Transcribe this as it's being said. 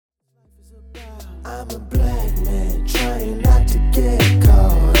I'm a black man trying not to get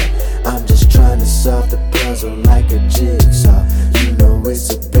caught. I'm just trying to solve the puzzle like a jigsaw. You know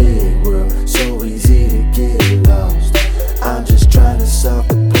it's a big world, so easy to get lost. I'm just trying to solve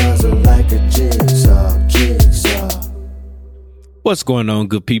the puzzle like a jigsaw. What's going on,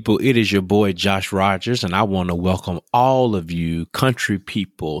 good people? It is your boy Josh Rogers, and I want to welcome all of you country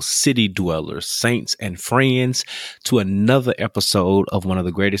people, city dwellers, saints, and friends to another episode of one of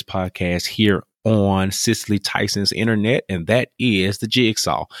the greatest podcasts here on Cicely Tyson's internet, and that is The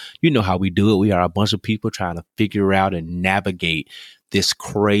Jigsaw. You know how we do it. We are a bunch of people trying to figure out and navigate this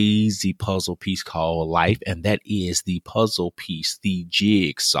crazy puzzle piece called life, and that is the puzzle piece, the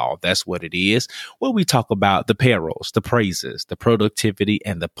jigsaw. That's what it is. Where we talk about the perils, the praises, the productivity,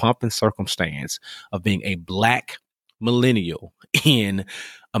 and the pomp and circumstance of being a Black millennial in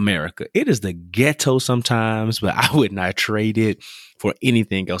America. It is the ghetto sometimes, but I would not trade it for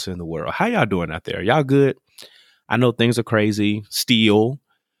anything else in the world. How y'all doing out there? Y'all good? I know things are crazy still.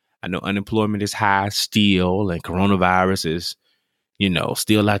 I know unemployment is high still, and coronavirus is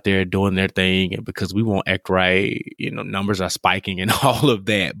still out there doing their thing, and because we won't act right, numbers are spiking and all of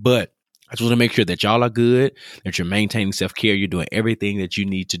that. But I just want to make sure that y'all are good, that you're maintaining self-care, you're doing everything that you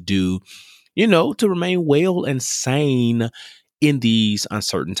need to do, to remain well and sane in these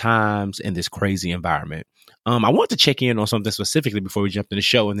uncertain times, in this crazy environment. I want to check in on something specifically before we jump in the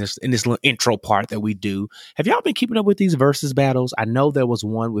show in this little intro part that we do. Have y'all been keeping up with these versus battles? I know there was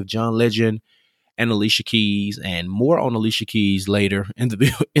one with John Legend and Alicia Keys, and more on Alicia Keys later in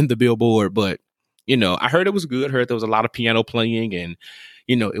the Billboard. But, I heard it was good. Heard there was a lot of piano playing and,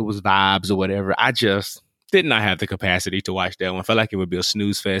 it was vibes or whatever. I just did not have the capacity to watch that one. I felt like it would be a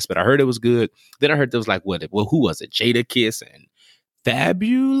snooze fest, but I heard it was good. Then I heard there was who was it? Jada Kiss and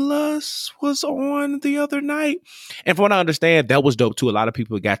Fabulous was on the other night. And from what I understand, that was dope too. A lot of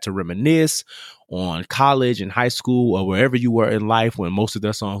people got to reminisce on college and high school or wherever you were in life when most of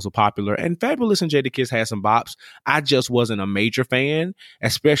their songs were popular. And Fabulous and Jada Kiss had some bops. I just wasn't a major fan,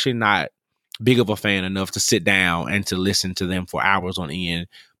 especially not big of a fan enough to sit down and to listen to them for hours on end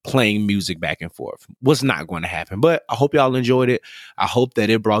playing music back and forth. Was not going to happen. But I hope y'all enjoyed it. I hope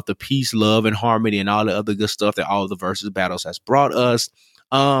that it brought the peace, love, and harmony and all the other good stuff that all the versus battles has brought us.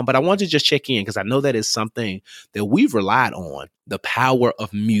 But I want to just check in because I know that is something that we've relied on, the power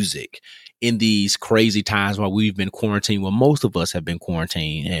of music in these crazy times while we've been quarantined. Well, most of us have been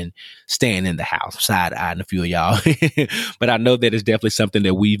quarantined and staying in the house, side-eyeing a few of y'all. But I know that it's definitely something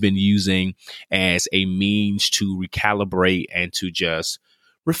that we've been using as a means to recalibrate and to just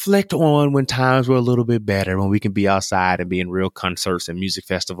reflect on when times were a little bit better, when we can be outside and be in real concerts and music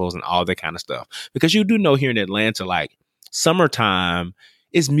festivals and all that kind of stuff. Because you do know here in Atlanta, like summertime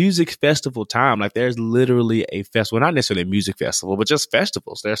is music festival time. Like there's literally a festival, not necessarily a music festival, but just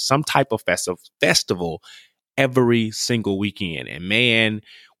festivals. There's some type of festival every single weekend. And man,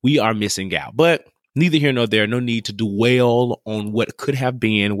 we are missing out. But neither here nor there, no need to dwell on what could have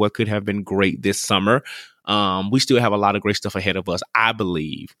been great this summer. We still have a lot of great stuff ahead of us. I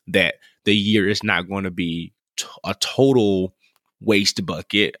believe that the year is not going to be a total waste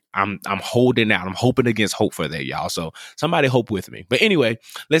bucket. I'm holding out. I'm hoping against hope for that, y'all. So somebody hope with me. But anyway,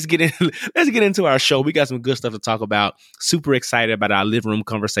 let's get into our show. We got some good stuff to talk about. Super excited about our living room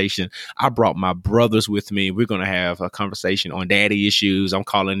conversation. I brought my brothers with me. We're going to have a conversation on daddy issues. I'm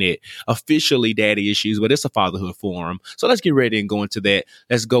calling it officially daddy issues, but it's a fatherhood forum. So let's get ready and go into that.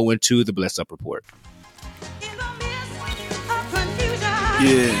 Let's go into the Bless Up Report.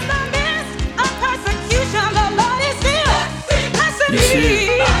 Yeah.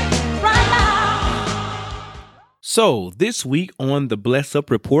 So this week on the Bless Up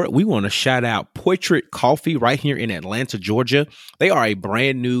Report, we want to shout out Portrait Coffee right here in Atlanta, Georgia. They are a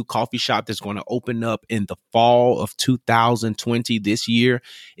brand new coffee shop that's going to open up in the fall of 2020 this year,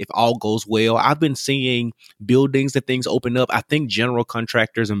 if all goes well. I've been seeing buildings and things open up. I think general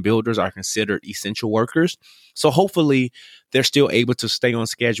contractors and builders are considered essential workers. So hopefully they're still able to stay on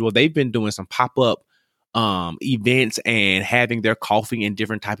schedule. They've been doing some pop-up events and having their coffee in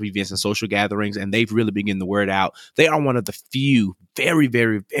different type of events and social gatherings, and they've really been getting the word out. They are one of the few, very,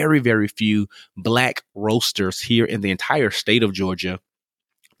 very, very, very few Black roasters here in the entire state of Georgia.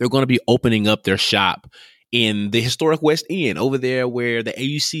 They're going to be opening up their shop in the historic West End, over there where the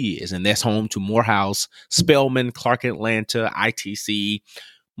AUC is, and that's home to Morehouse, Spelman, Clark Atlanta, ITC,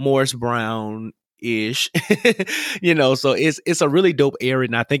 Morris Brown ish. So it's a really dope area,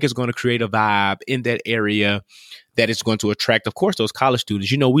 and I think it's going to create a vibe in that area that is going to attract, of course, those college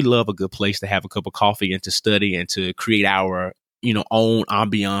students. We love a good place to have a cup of coffee and to study and to create our own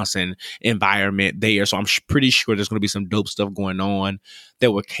ambiance and environment there. So I'm pretty sure there's going to be some dope stuff going on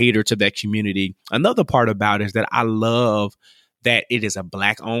that will cater to that community. Another part about it is that I love that it is a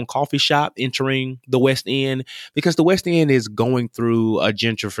Black-owned coffee shop entering the West End, because the West End is going through a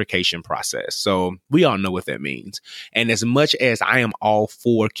gentrification process. So we all know what that means. And as much as I am all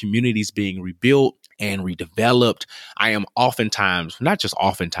for communities being rebuilt and redeveloped, I am oftentimes, not just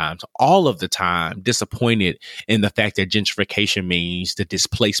oftentimes, all of the time, disappointed in the fact that gentrification means the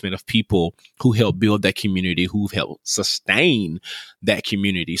displacement of people who helped build that community, who've helped sustain that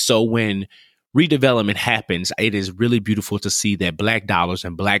community. So when redevelopment happens, it is really beautiful to see that Black dollars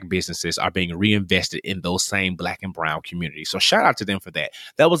and Black businesses are being reinvested in those same Black and brown communities. So shout out to them for that.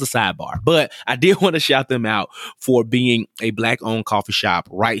 That was a sidebar, but I did want to shout them out for being a Black-owned coffee shop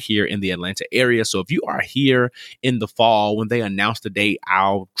right here in the Atlanta area. So if you are here in the fall, when they announce the date,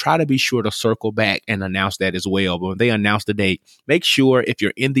 I'll try to be sure to circle back and announce that as well. But when they announce the date, make sure if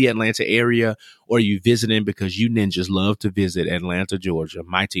you're in the Atlanta area or you visiting, because you ninjas love to visit Atlanta, Georgia,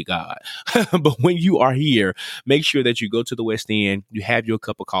 mighty God. But when you are here, make sure that you go to the West End, you have your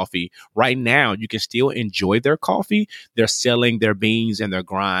cup of coffee. Right now, you can still enjoy their coffee. They're selling their beans and their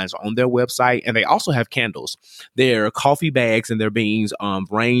grinds on their website, and they also have candles. Their coffee bags and their beans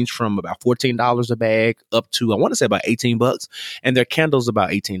range from about $14 a bag up to, I want to say, about $18, and their candles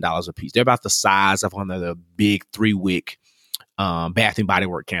about $18 a piece. They're about the size of one of the big 3-wick Bath and Body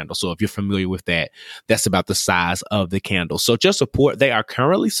Work candle. So if you're familiar with that, that's about the size of the candle. So just support. They are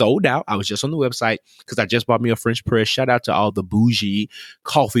currently sold out. I was just on the website because I just bought me a French press. Shout out to all the bougie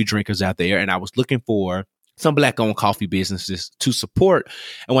coffee drinkers out there. And I was looking for some Black-owned coffee businesses to support.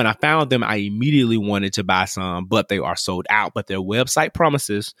 And when I found them, I immediately wanted to buy some, but they are sold out. But their website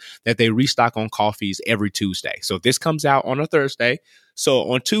promises that they restock on coffees every Tuesday. So this comes out on a Thursday.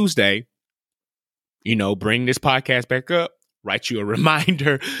 So on Tuesday, bring this podcast back up, write you a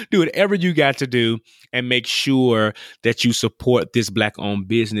reminder, do whatever you got to do, and make sure that you support this Black-owned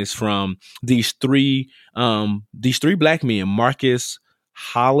business from these three Black men: Marcus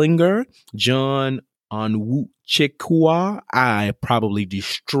Hollinger, John Onwuchekwa. I probably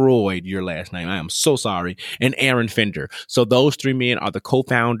destroyed your last name. I am so sorry. And Aaron Fender. So those 3 men are the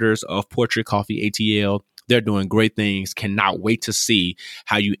co-founders of Portrait Coffee ATL. They're doing great things. Cannot wait to see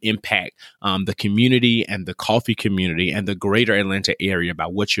how you impact the community and the coffee community and the greater Atlanta area by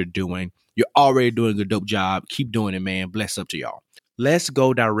what you're doing. You're already doing a dope job. Keep doing it, man. Bless up to y'all. Let's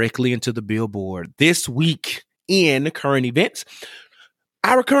go directly into the billboard. This week in current events,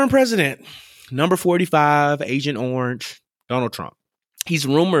 our current president, number 45, Agent Orange, Donald Trump. He's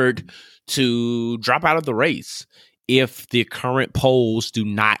rumored to drop out of the race if the current polls do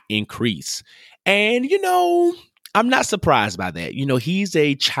not increase. And, I'm not surprised by that. He's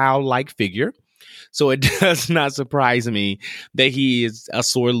a childlike figure. So it does not surprise me that he is a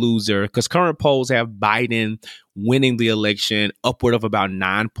sore loser, because current polls have Biden winning the election upward of about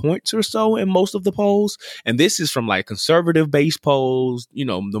 9 points or so in most of the polls. And this is from like conservative based polls,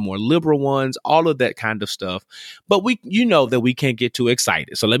 the more liberal ones, all of that kind of stuff. But that we can't get too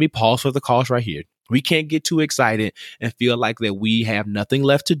excited. So let me pause for the cause right here. We can't get too excited and feel like that we have nothing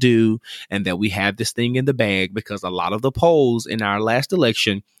left to do and that we have this thing in the bag, because a lot of the polls in our last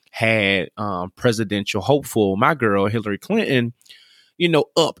election had presidential hopeful, my girl, Hillary Clinton,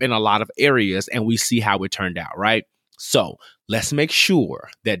 up in a lot of areas, and we see how it turned out, right? So let's make sure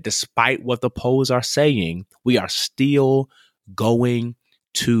that despite what the polls are saying, we are still going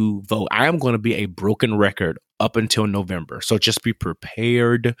to vote. I am going to be a broken record up until November. So just be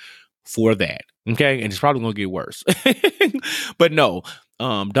prepared for that. Okay. And it's probably going to get worse. But no,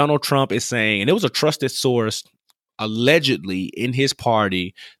 Donald Trump is saying, and it was a trusted source allegedly in his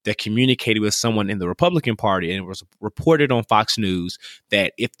party that communicated with someone in the Republican Party, and it was reported on Fox News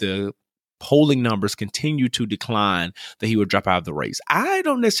that if the polling numbers continue to decline, that he would drop out of the race. I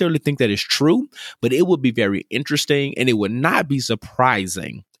don't necessarily think that is true, but it would be very interesting, and it would not be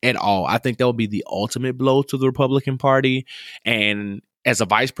surprising at all. I think that would be the ultimate blow to the Republican Party. And as a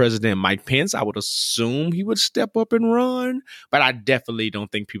vice president, Mike Pence, I would assume he would step up and run, but I definitely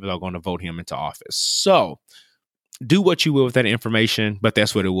don't think people are going to vote him into office. So do what you will with that information, but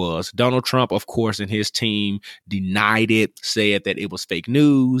that's what it was. Donald Trump, of course, and his team denied it, said that it was fake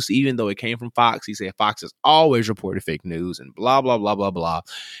news, even though it came from Fox. He said Fox has always reported fake news and blah, blah, blah, blah, blah,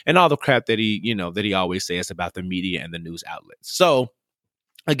 and all the crap that he always says about the media and the news outlets. So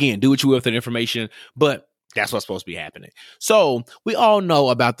again, do what you will with that information, but that's what's supposed to be happening. So we all know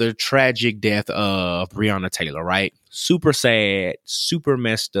about the tragic death of Breonna Taylor, right? Super sad, super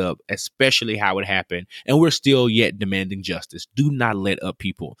messed up, especially how it happened. And we're still yet demanding justice. Do not let up,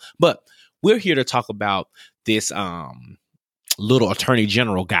 people. But we're here to talk about this little attorney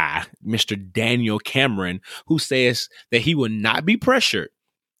general guy, Mr. Daniel Cameron, who says that he will not be pressured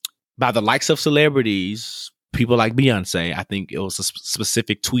by the likes of celebrities, people like Beyonce. I think it was a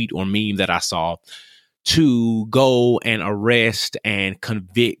specific tweet or meme that I saw, to go and arrest and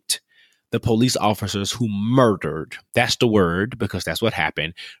convict the police officers who murdered, that's the word, because that's what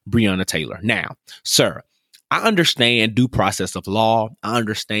happened, Breonna Taylor. Now, sir, I understand due process of law. I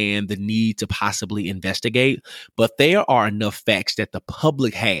understand the need to possibly investigate, but there are enough facts that the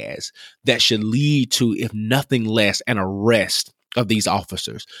public has that should lead to, if nothing less, an arrest of these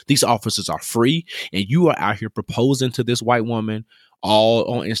officers. These officers are free, and you are out here proposing to this white woman, all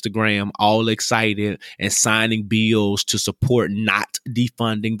on Instagram, all excited and signing bills to support not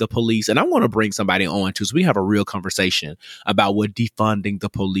defunding the police. And I want to bring somebody on too, so we have a real conversation about what defunding the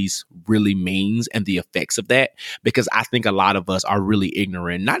police really means and the effects of that, because I think a lot of us are really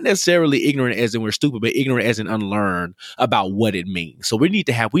ignorant, not necessarily ignorant as in we're stupid, but ignorant as in unlearned about what it means. So we need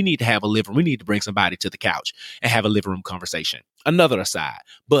to have a living, we need to bring somebody to the couch and have a living room conversation. Another aside,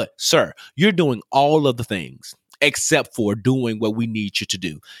 but sir, you're doing all of the things except for doing what we need you to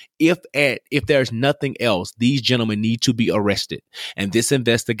do. If there's nothing else, these gentlemen need to be arrested, and this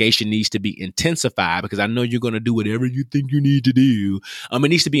investigation needs to be intensified, because I know you're going to do whatever you think you need to do. It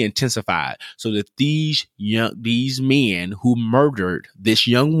needs to be intensified so that these men who murdered this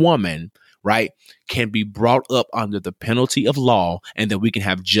young woman, right, can be brought up under the penalty of law, and that we can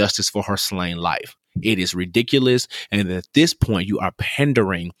have justice for her slain life. It is ridiculous. And at this point, you are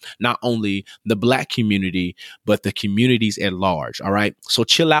pandering not only the Black community, but the communities at large. All right. So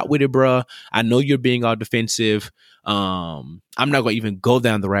chill out with it, bruh. I know you're being all defensive. I'm not going to even go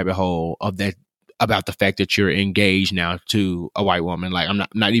down the rabbit hole of that, about the fact that you're engaged now to a white woman. Like, I'm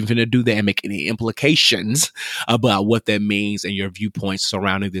not even going to do that and make any implications about what that means and your viewpoints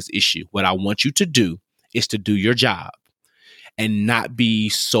surrounding this issue. What I want you to do is to do your job and not be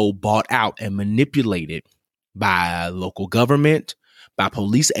so bought out and manipulated by local government, by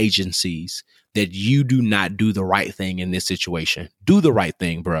police agencies, that you do not do the right thing in this situation. Do the right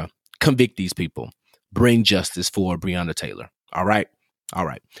thing, bruh. Convict these people. Bring justice for Breonna Taylor. All right? All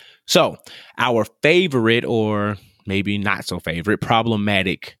right. So our favorite, or maybe not so favorite,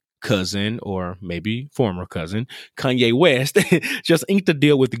 problematic cousin, or maybe former cousin, Kanye West, just inked a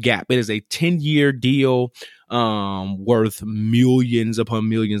deal with the Gap. It is a 10-year deal worth millions upon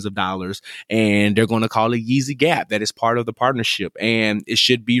millions of dollars, and they're going to call it Yeezy Gap. That is part of the partnership, and it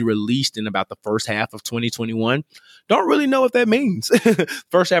should be released in about the first half of 2021. Don't really know what that means.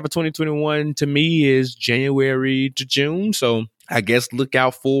 First half of 2021 to me is January to June, so I guess look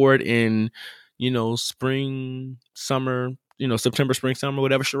out for it in, spring, summer, September, spring, summer,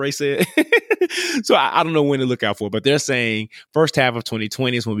 whatever Sheree said. So I don't know when to look out for, but they're saying first half of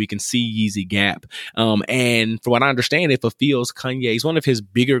 2020 is when we can see Yeezy Gap. And from what I understand, it fulfills Kanye's, one of his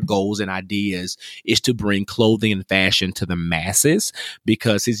bigger goals and ideas is to bring clothing and fashion to the masses,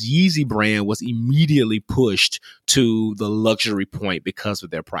 because his Yeezy brand was immediately pushed to the luxury point because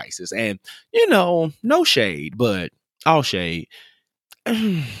of their prices. And, no shade, but all shade.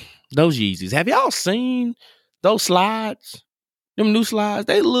 Those Yeezys, have y'all seen those slides? Them new slides,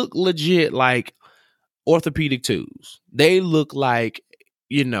 they look legit like orthopedic tubes. They look like,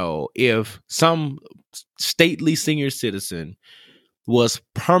 if some stately senior citizen was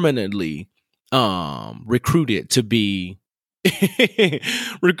permanently recruited to be a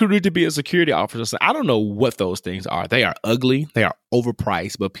security officer. So I don't know what those things are. They are ugly. They are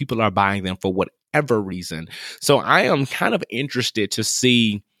overpriced, but people are buying them for whatever reason. So I am kind of interested to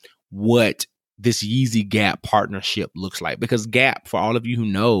see what this Yeezy Gap partnership looks like, because Gap, for all of you who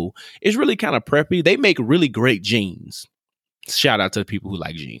know, is really kind of preppy. They make really great jeans. Shout out to the people who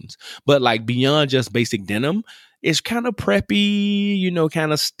like jeans, but like beyond just basic denim, it's kind of preppy,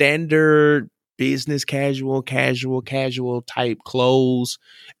 kind of standard business casual type clothes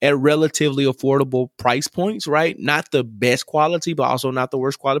at relatively affordable price points, right? Not the best quality, but also not the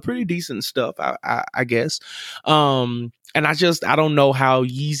worst quality. Pretty decent stuff, I guess. And I don't know how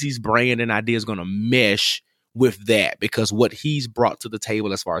Yeezy's brand and idea is going to mesh with that, because what he's brought to the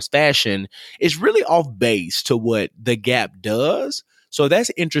table as far as fashion is really off base to what the Gap does. So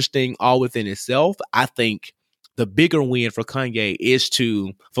that's interesting all within itself. I think the bigger win for Kanye is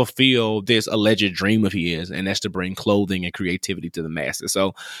to fulfill this alleged dream of his, and that's to bring clothing and creativity to the masses.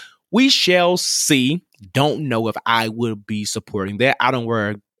 So we shall see. Don't know if I would be supporting that. I don't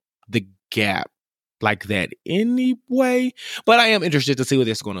wear the Gap like that anyway, but I am interested to see what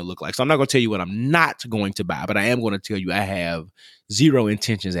this is going to look like. So I'm not going to tell you what I'm not going to buy, but I am going to tell you I have zero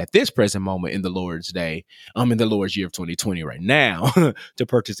intentions at this present moment in the Lord's day, in the Lord's year of 2020 right now, to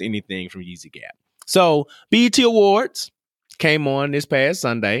purchase anything from Yeezy Gap. So BET Awards came on this past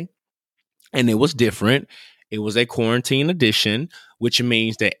Sunday, and it was different. It was a quarantine edition, which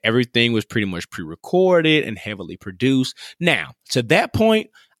means that everything was pretty much pre-recorded and heavily produced. Now, to that point,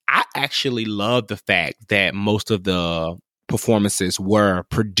 I actually love the fact that most of the performances were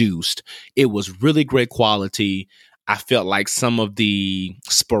produced. It was really great quality. I felt like some of the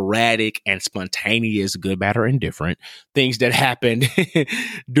sporadic and spontaneous, good, bad, or indifferent things that happened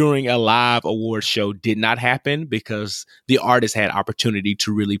during a live award show did not happen because the artist had opportunity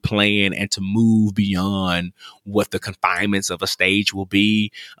to really plan and to move beyond what the confinements of a stage will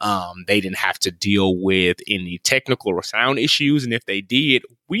be. They didn't have to deal with any technical or sound issues. And if they did,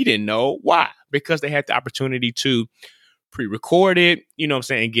 we didn't know why, because they had the opportunity to pre-record it, you know what I'm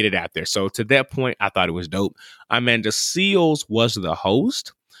saying, and get it out there. So to that point, I thought it was dope. Amanda Seales was the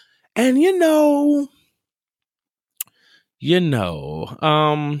host. And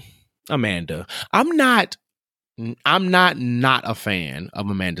Amanda, I'm not a fan of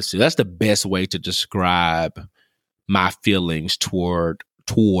Amanda Seales. That's the best way to describe my feelings toward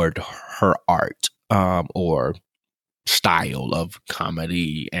her art, or style of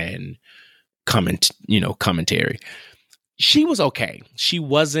comedy and commentary. She was okay. She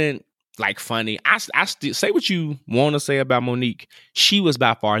wasn't like funny. I still say what you want to say about Monique. She was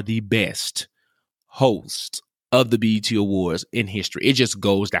by far the best host of the BET Awards in history. It just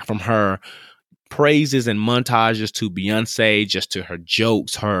goes down from her praises and montages to Beyonce, just to her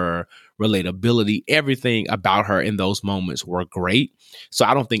jokes, her relatability. Everything about her in those moments were great. So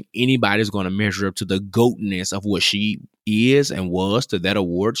I don't think anybody's going to measure up to the goatness of what she is and was to that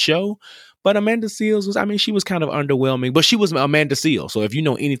award show. But Amanda Seales she was kind of underwhelming, but she was Amanda Seales. So if you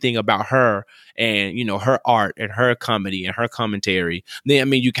know anything about her and, her art and her comedy and her commentary,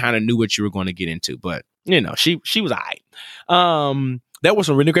 then, you kind of knew what you were going to get into. But, she was all right. There were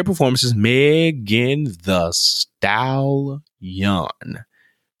some really great performances. Megan Thee Stallion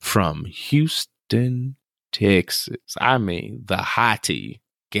from Houston, Texas. The hottie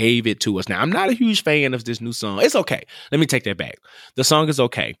gave it to us. Now, I'm not a huge fan of this new song. It's okay. Let me take that back. The song is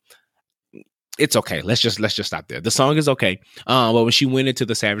okay. It's okay. Let's just stop there. The song is okay. But when she went into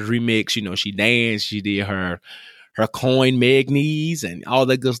the Savage remix, she danced, she did her coin magnies and all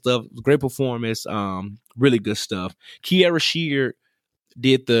that good stuff. Great performance. Really good stuff. Kiara Sheard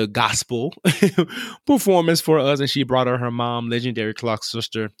did the gospel performance for us, and she brought her mom, legendary Clark's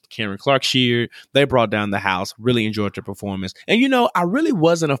sister, Karen Clark Sheard. They brought down the house. Really enjoyed their performance. And, I really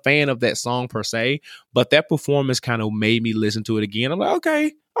wasn't a fan of that song per se, but that performance kind of made me listen to it again. I'm like,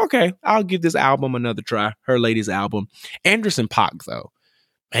 okay, I'll give this album another try. Her latest album. Anderson .Paak, though,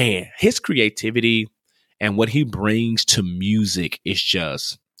 man, his creativity and what he brings to music is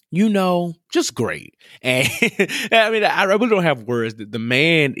just great. And I really don't have words. The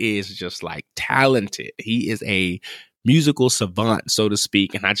man is just like talented. He is a musical savant, so to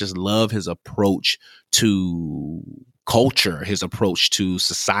speak. And I just love his approach to culture, his approach to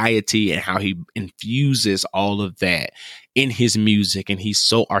society, and how he infuses all of that in his music. And he's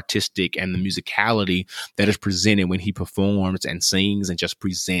so artistic, and the musicality that is presented when he performs and sings and just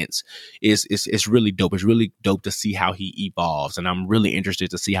presents is really dope. It's really dope to see how he evolves. And I'm really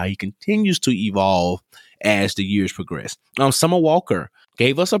interested to see how he continues to evolve as the years progress. Summer Walker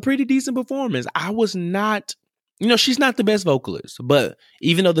gave us a pretty decent performance. I was not, she's not the best vocalist, but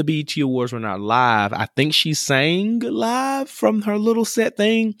even though the BET Awards were not live, I think she sang live from her little set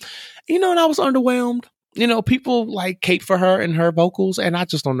thing, and I was underwhelmed. People like cape for her and her vocals, and I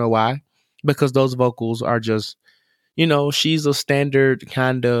just don't know why, because those vocals are just, she's a standard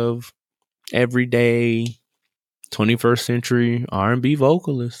kind of everyday 21st century R&B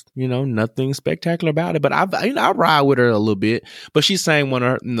vocalist, nothing spectacular about it. But I ride with her a little bit. But she sang one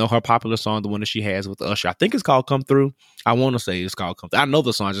of her, her popular song, the one that she has with Usher. I think it's called Come Through. I want to say it's called Come Through. I know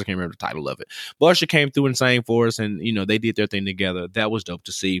the song, I just can't remember the title of it. But Usher came through and sang for us, and they did their thing together. That was dope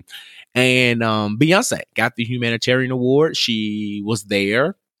to see. And Beyonce got the Humanitarian Award. She was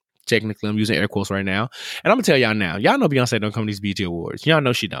there. Technically, I'm using air quotes right now. And I'm gonna tell y'all now. Y'all know Beyonce don't come to these BET Awards. Y'all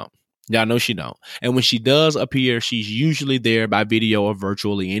know she don't. And when she does appear, she's usually there by video or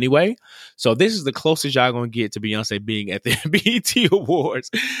virtually anyway. So this is the closest y'all gonna get to Beyonce being at the BET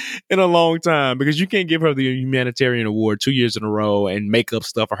Awards in a long time, because you can't give her the Humanitarian Award 2 years in a row and make up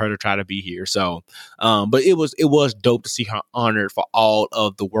stuff for her to try to be here. So, but it was dope to see her honored for all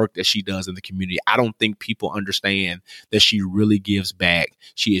of the work that she does in the community. I don't think people understand that she really gives back.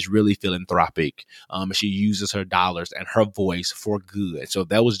 She is really philanthropic. She uses her dollars and her voice for good. So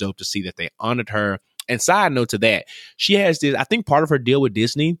that was dope to see that they honored her And side note to that, she has this, I think part of her deal with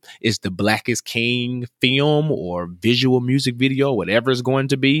Disney is the Black is King film or visual music video, whatever it's going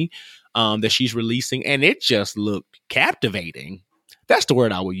to be, that she's releasing. And it just looked captivating. That's the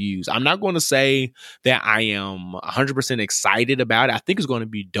word I would use. I'm not going to say that I am 100% excited about it. I think it's going to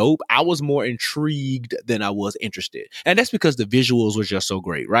be dope. I was more intrigued than I was interested. And that's because the visuals were just so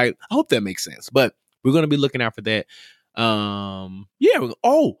great, right? I hope that makes sense. But we're going to be looking out for that. Yeah.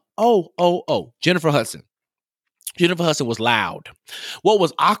 Jennifer Hudson. Jennifer Hudson was loud. What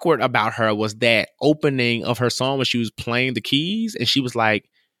was awkward about her was that opening of her song when she was playing the keys, and she was like,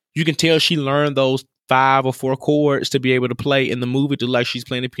 you can tell she learned those 5 or 4 chords to be able to play in the movie to like she's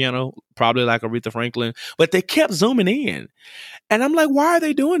playing the piano, probably like Aretha Franklin. But they kept zooming in. And I'm like, why are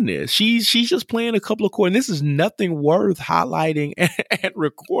they doing this? She's just playing a couple of chords. And this is nothing worth highlighting and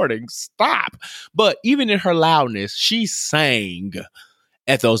recording. Stop. But even in her loudness, she sang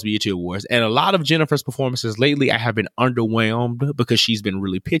at those BET Awards. And a lot of Jennifer's performances lately, I have been underwhelmed because she's been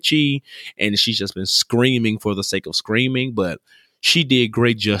really pitchy and she's just been screaming for the sake of screaming. But she did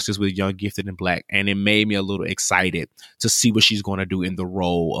great justice with Young, Gifted, and Black, and it made me a little excited to see what she's going to do in the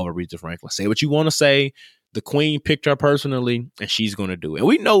role of Aretha Franklin. Say what you want to say. The Queen picked her personally, and she's going to do it. And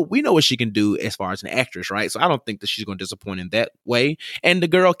we know what she can do as far as an actress, right? So I don't think that she's going to disappoint in that way. And the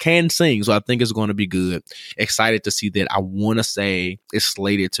girl can sing, so I think it's going to be good. Excited to see that. I want to say it's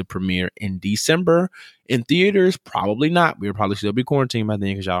slated to premiere in December. In theaters, probably not. We'll probably still be quarantined by then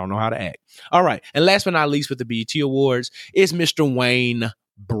because y'all don't know how to act. All right. And last but not least with the BET Awards is Mr. Wayne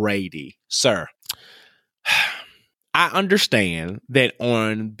Brady. Sir, I understand that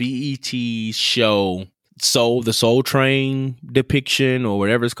on BET's show, the Soul Train depiction or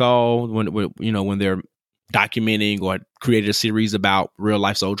whatever it's called, when they're documenting or created a series about real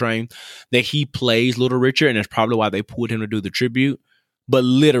life Soul Train, that he plays Little Richard, and that's probably why they pulled him to do the tribute. But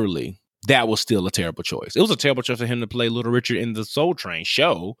literally, that was still a terrible choice. It was a terrible choice for him to play Little Richard in the Soul Train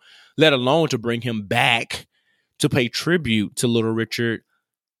show, let alone to bring him back to pay tribute to Little Richard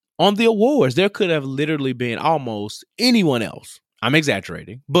on the awards. There could have literally been almost anyone else. I'm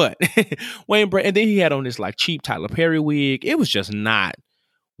exaggerating, but Wayne Brady, and then he had on this like cheap Tyler Perry wig. It was just not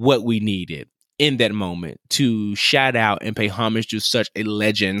what we needed in that moment to shout out and pay homage to such a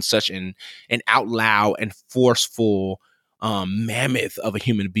legend, such an out loud and forceful mammoth of a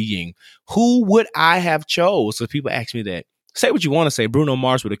human being. Who would I have chose? So people ask me that. Say what you want to say. Bruno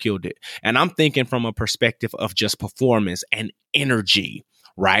Mars would have killed it. And I'm thinking from a perspective of just performance and energy.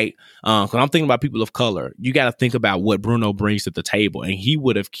 Right? Because I'm thinking about people of color. You got to think about what Bruno brings to the table. And he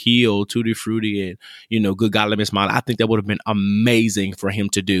would have killed Tutti Frutti and, Good God, Let Me Smile. I think that would have been amazing for him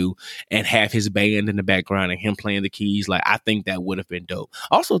to do and have his band in the background and him playing the keys. Like, I think that would have been dope.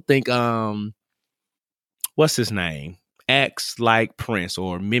 I also think, what's his name? Acts like Prince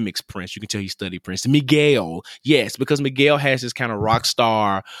or mimics Prince. You can tell he studied Prince. Miguel. Yes, because Miguel has this kind of rock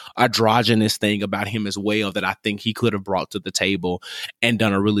star androgynous thing about him as well that I think he could have brought to the table and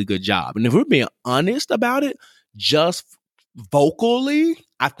done a really good job. And if we're being honest about it, just vocally,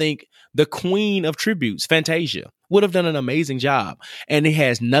 I think the queen of tributes, Fantasia, would have done an amazing job. And it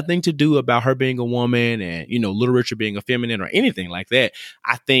has nothing to do about her being a woman and, Little Richard being a feminine or anything like that.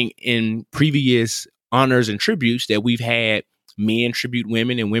 I think in previous honors and tributes that we've had, men tribute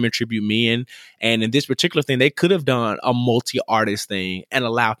women and women tribute men. And in this particular thing, they could have done a multi-artist thing and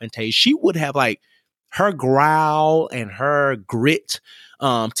allowed Fantasia. She would have like her growl and her grit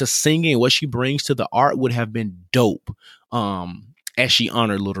to singing, what she brings to the art would have been dope as she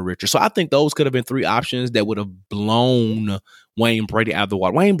honored Little Richard. So I think those could have been 3 options that would have blown Wayne Brady out of the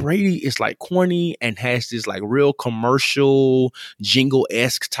water. Wayne Brady is like corny and has this like real commercial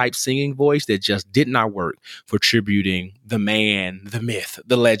jingle-esque type singing voice that just did not work for tributing the man, the myth,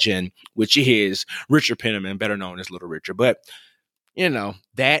 the legend, which is Richard Penniman, better known as Little Richard. But,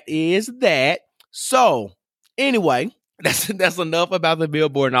 that is that. So anyway, that's enough about the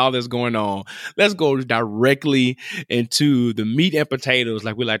Billboard and all that's going on. Let's go directly into the meat and potatoes,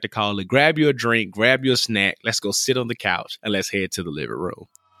 like we like to call it. Grab your drink, grab your snack. Let's go sit on the couch and let's head to the living room.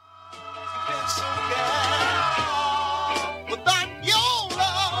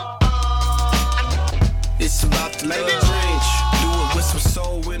 It's about the little change. Do it with some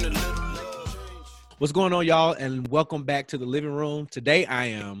soul in a little. What's going on, y'all? And welcome back to the living room. Today I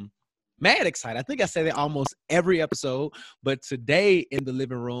am mad excited. I think I say that almost every episode, but today in the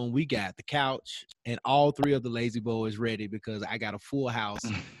living room, we got the couch and all 3 of the lazy boys ready because I got a full house.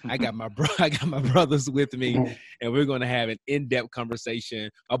 I got my brothers with me, and we're going to have an in-depth conversation.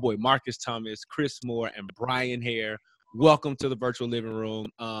 My boy Marcus Thomas, Chris Moore, and Bryan Haire. Welcome to the virtual living room.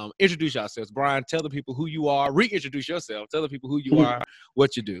 Introduce yourselves. Bryan, tell the people who you are. Reintroduce yourself. Tell the people who you are,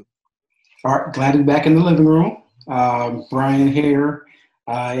 what you do. All right, glad to be back in the living room. Bryan Haire.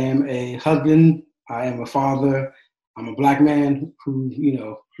 I am a husband. I am a father. I'm a black man who,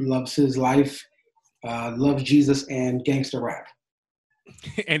 loves his life, loves Jesus and gangster rap.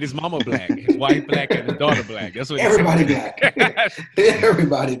 And his mama black, his wife black, and his daughter black. That's what he Everybody said. black.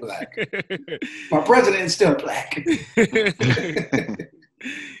 Everybody black. My president is still black.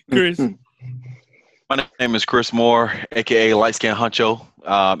 Chris. My name is Chris Moore, aka Light Skin Huncho.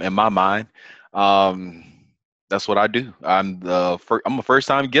 In my mind, that's what I do. I'm a first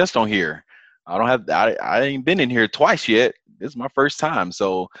time guest on here. I ain't been in here twice yet. This is my first time,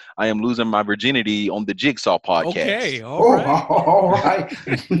 so I am losing my virginity on the Jigsaw podcast. Okay, all right.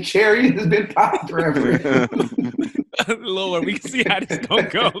 Cherry has been popped forever. Lord, we can see how this gonna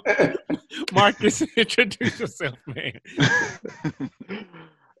go. Marcus, introduce yourself, man.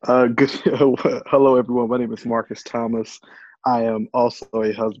 Hello, everyone. My name is Marcus Thomas. I am also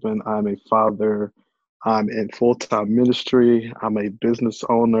a husband. I'm a father. I'm in full-time ministry. I'm a business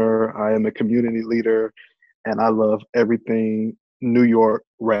owner. I am a community leader, and I love everything New York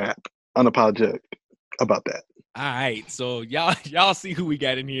rap. Unapologetic about that. All right, so y'all see who we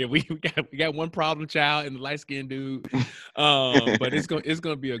got in here. We got one problem child and the light skinned dude, but it's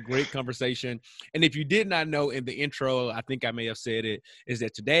gonna be a great conversation. And if you did not know in the intro, I think I may have said it, is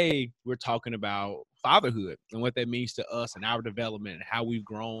that today we're talking about fatherhood and what that means to us and our development and how we've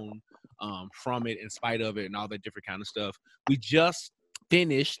grown from it, in spite of it, and all that different kind of stuff. We just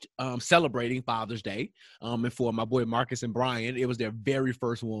finished celebrating Father's Day, and for my boy Marcus and Bryan, it was their very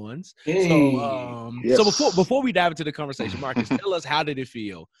first ones. Hey. So before we dive into the conversation, Marcus, tell us, how did it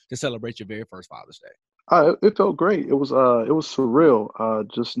feel to celebrate your very first Father's Day? It felt great. It was surreal.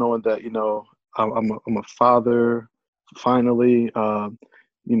 Just knowing that I'm a father finally. I'm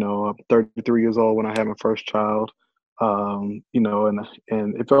 33 years old when I had my first child. And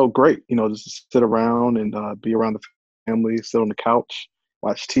it felt great. Just to sit around and be around the family, sit on the couch,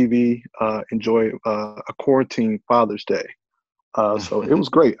 watch TV, enjoy a quarantine Father's Day. So it was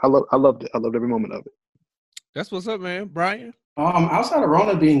great. I loved it. I loved every moment of it. That's what's up, man. Bryan? Outside of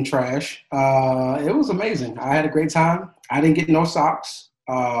Rona being trash, it was amazing. I had a great time. I didn't get no socks.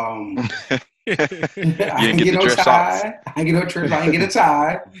 I didn't get no tie. I didn't get no dress. I didn't get a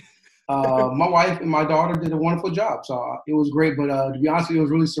tie. My wife and my daughter did a wonderful job, so it was great. But to be honest with you, it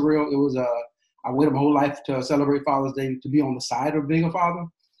was really surreal. It was I waited my whole life to celebrate Father's Day, to be on the side of being a father.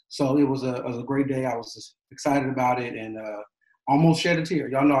 So it was a great day. I was just excited about it and almost shed a tear.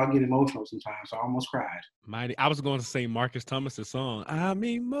 Y'all know I get emotional sometimes, so I almost cried. I was going to sing Marcus Thomas's song, I'm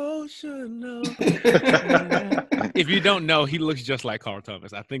emotional. If you don't know, he looks just like Carl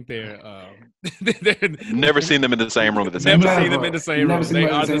Thomas. I think they're never seen them in the same room at the same time. Never seen them in the same room. They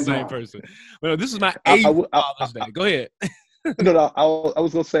are the same person. Well, this is my 8th Father's Day. Go ahead. No, I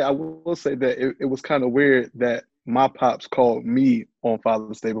was gonna say, I will say that it was kind of weird that my pops called me on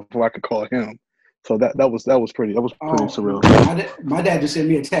Father's Day before I could call him. So that was pretty surreal. My dad just sent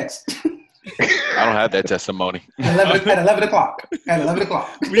me a text. I don't have that testimony. At 11 o'clock.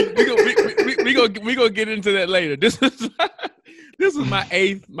 We gonna get into that later. This was my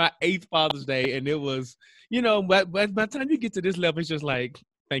eighth Father's Day, and it was, by the time you get to this level, it's just like,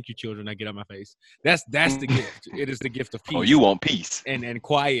 thank you, children. I get on my face. That's the gift. It is the gift of peace. Oh, you want peace and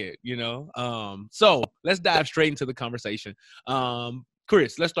quiet, So let's dive straight into the conversation.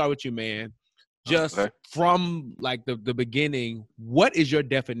 Chris, let's start with you, man. Just from like the beginning, what is your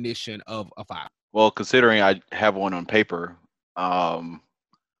definition of a father? Well, considering I have one on paper, my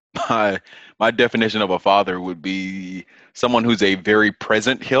definition of a father would be someone who's a very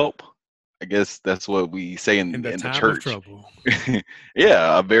present help. I guess that's what we say in the church. Of trouble.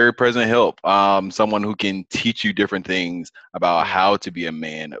 Yeah, a very present help. Someone who can teach you different things about how to be a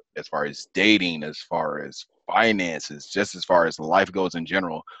man, as far as dating, as far as finances, just as far as life goes in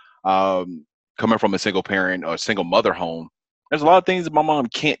general. Coming from a single parent or single mother home, there's a lot of things that my mom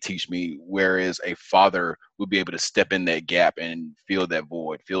can't teach me, whereas a father would be able to step in that gap and fill that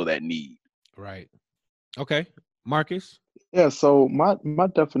void, fill that need. Right. Okay. Marcus? Yeah, so my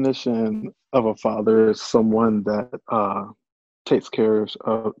definition of a father is someone that takes care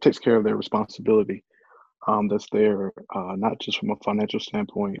of their responsibility. That's there not just from a financial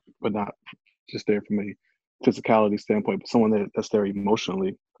standpoint, but not just there from a physicality standpoint, but someone that's there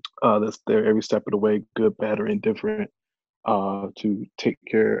emotionally, that's there every step of the way, good, bad, or indifferent, to take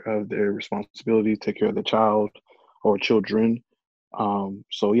care of their responsibility, take care of the child or children.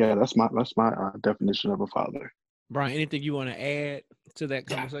 So yeah, that's my definition of a father. Bryan, anything you want to add to that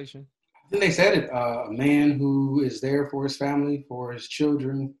conversation? I think they said it. A man who is there for his family, for his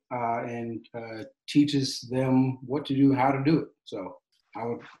children, and teaches them what to do, how to do it. So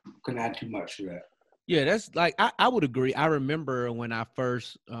couldn't add too much to that. Yeah, that's like I would agree. I remember when I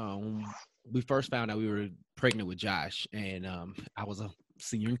first we first found out we were pregnant with Josh, and I was a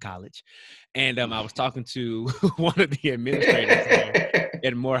senior in college, and I was talking to one of the administrators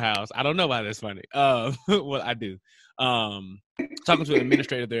at Morehouse. I don't know why that's funny. Well, I do. Talking to an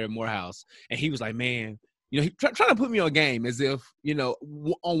administrator there at Morehouse, and he was like, "Man, you know, he trying to put me on game as if, you know,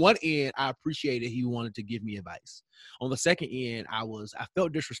 on one end, I appreciated he wanted to give me advice. On the second end, I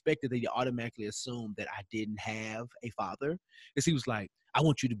felt disrespected that he automatically assumed that I didn't have a father. Because he was like, I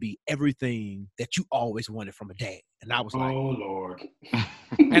want you to be everything that you always wanted from a dad. And I was like, oh, Lord.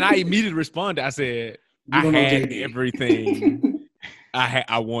 And I immediately responded. I said, I had everything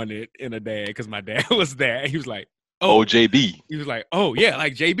I wanted in a dad because my dad was there. He was like, oh, JB. He was like, oh, yeah,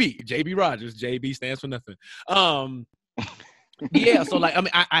 like JB Rogers. JB stands for nothing. Yeah, so like, I mean,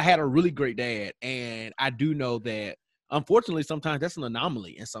 I had a really great dad, and I do know that, unfortunately, sometimes that's an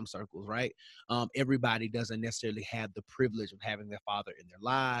anomaly in some circles, right? Everybody doesn't necessarily have the privilege of having their father in their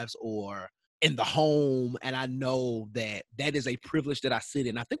lives or in the home, and I know that that is a privilege that I sit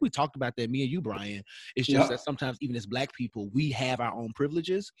in. I think we talked about that, me and you, Bryan. It's just that sometimes, even as Black people, we have our own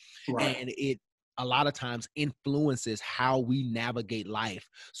privileges, and it a lot of times influences how we navigate life.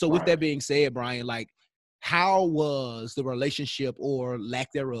 So with that being said, Bryan, like, how was the relationship or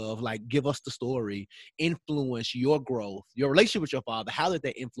lack thereof, like give us the story, influence your growth, your relationship with your father? How did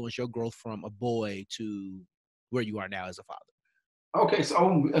that influence your growth from a boy to where you are now as a father? Okay, so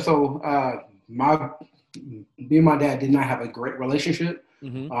me and my dad did not have a great relationship.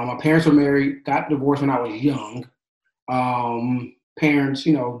 My parents were married, got divorced when I was young. Parents,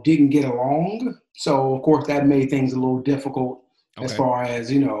 you know, didn't get along. So of course that made things a little difficult as far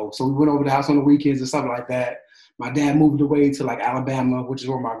as, you know, so we went over the house on the weekends and stuff like that. My dad moved away to like Alabama, which is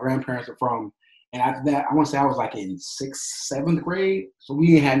where my grandparents are from. And after that, I want to say I was like in 6th, 7th grade. So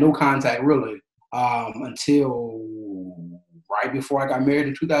we had no contact really until right before I got married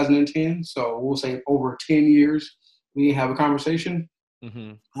in 2010. So we'll say over 10 years, we didn't have a conversation.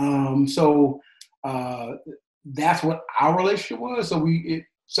 So that's what our relationship was.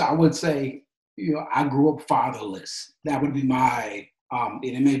 So I would say, you know, I grew up fatherless. That would be my, and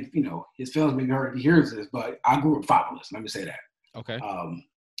it may, you know, his feelings may be hurt if he hears this, but I grew up fatherless. Let me say that. Okay.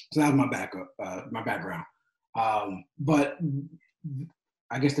 So that was my background. But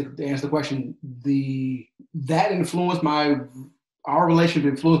I guess to answer the question, our relationship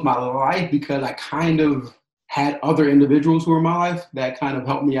influenced my life because I kind of had other individuals who were in my life that kind of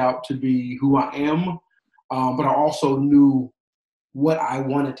helped me out to be who I am. But I also knew what I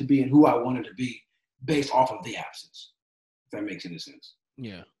wanted to be and who I wanted to be based off of the absence, if that makes any sense.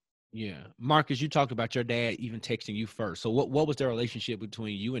 Yeah. Yeah. Marcus, you talked about your dad even texting you first. So what was the relationship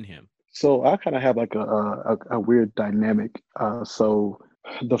between you and him? So I kind of have like a weird dynamic. So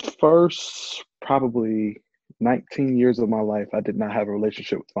the first probably 19 years of my life, I did not have a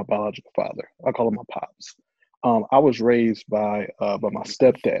relationship with my biological father. I call him my pops. I was raised by my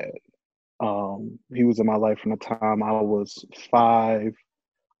stepdad. He was in my life from the time I was 5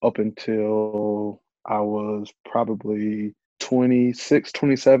 up until I was probably 26,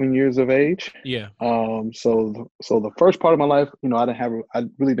 27 years of age. Yeah. So the first part of my life, you know, I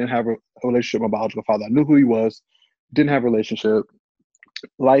really didn't have a relationship with my biological father. I knew who he was, didn't have a relationship.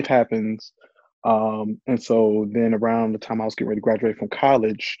 Life happens. And so then around the time I was getting ready to graduate from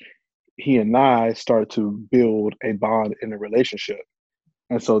college, he and I started to build a bond in a relationship.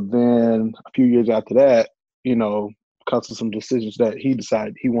 And so then a few years after that, you know, because of some decisions that he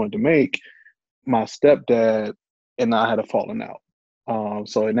decided he wanted to make, my stepdad and I had a falling out.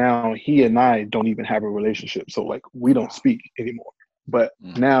 So now he and I don't even have a relationship. So like we don't speak anymore. But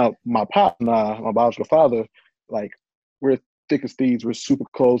now my pop and I, my biological father, like we're thick as thieves. We're super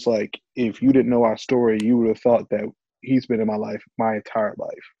close. Like if you didn't know our story, you would have thought that he's been in my life my entire life.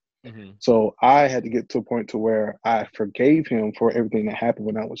 So I had to get to a point to where I forgave him for everything that happened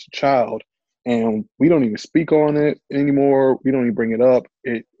when I was a child. And we don't even speak on it anymore. We don't even bring it up.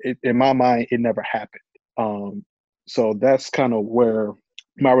 It in my mind, it never happened. So that's kind of where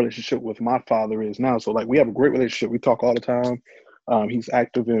my relationship with my father is now. So like we have a great relationship. We talk all the time. He's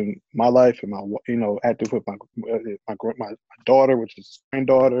active in my life and active with my daughter, which is his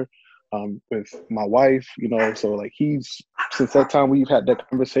granddaughter, with my wife, you know. So like since that time we've had that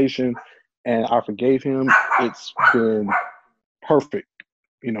conversation and I forgave him, it's been perfect,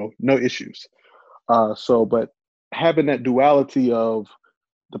 you know, no issues. But having that duality of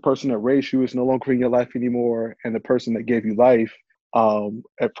the person that raised you is no longer in your life anymore, and the person that gave you life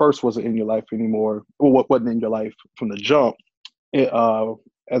at first wasn't in your life anymore, or what wasn't in your life from the jump.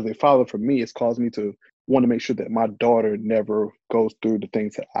 As a father, for me, it's caused me to want to make sure that my daughter never goes through the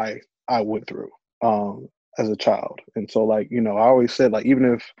things that I went through as a child. And so, like, I always said, like, even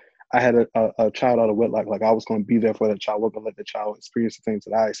if I had a child out of wedlock, like, I was going to be there for that child. I wasn't going to let the child experience the things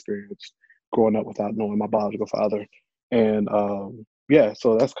that I experienced growing up without knowing my biological father. And yeah,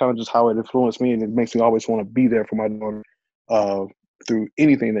 so that's kind of just how it influenced me, and it makes me always want to be there for my daughter through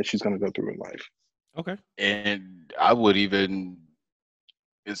anything that she's going to go through in life. Okay. And I would even,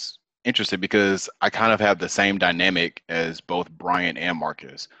 it's interesting because I kind of have the same dynamic as both Bryan and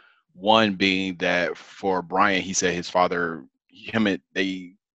Marcus. One being that for Bryan, he said his father,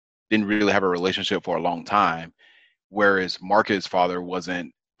 they didn't really have a relationship for a long time, whereas Marcus' father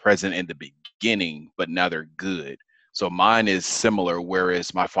wasn't present in the beginning, but now they're good. So mine is similar,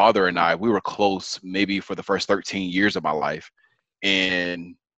 whereas my father and I, we were close maybe for the first 13 years of my life.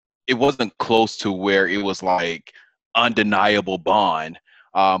 And it wasn't close to where it was like undeniable bond.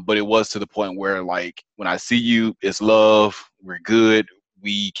 But it was to the point where, like, when I see you, it's love. We're good.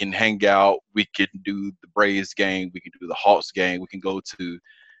 We can hang out. We can do the Braves game. We can do the Hawks game. We can go to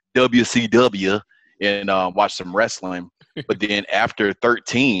WCW and watch some wrestling. But then after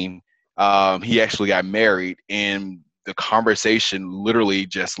 13, he actually got married, and the conversation literally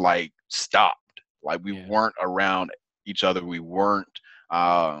just like stopped. Like, we weren't around each other. We weren't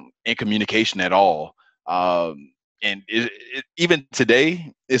in communication at all. And even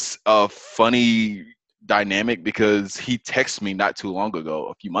today, it's a funny dynamic because he texted me not too long ago,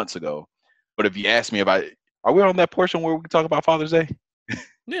 a few months ago. But if you ask me about, are we on that portion where we can talk about Father's Day?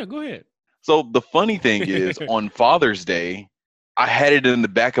 Yeah, go ahead. So the funny thing is, on Father's Day, I had it in the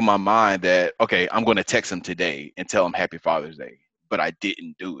back of my mind that, okay, I'm going to text him today and tell him Happy Father's Day. But I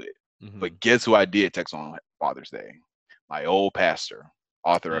didn't do it. Mm-hmm. But guess who I did text on Father's Day? My old pastor,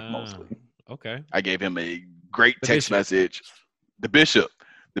 Arthur F. Mosley. Okay. I gave him a great text message. The bishop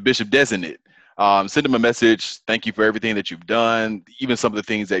designate. Send him a message. Thank you for everything that you've done. Even some of the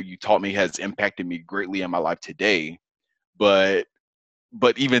things that you taught me has impacted me greatly in my life today. But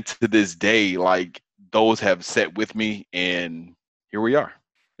even to this day, like, those have set with me, and here we are.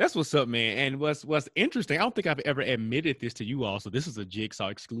 That's what's up, man. And what's interesting, I don't think I've ever admitted this to you all, so this is a Jigsaw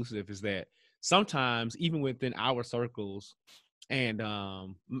exclusive, is that sometimes even within our circles, and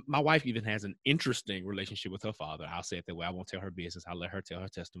my wife even has an interesting relationship with her father. I'll say it that way. I won't tell her business. I'll let her tell her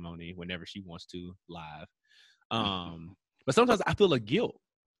testimony whenever she wants to live. But sometimes I feel a guilt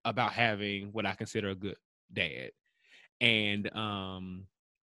about having what I consider a good dad. And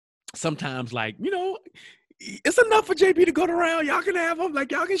sometimes, like, it's enough for JP to go around. Y'all can have them,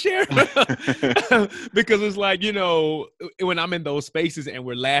 like, y'all can share. Because it's like, when I'm in those spaces and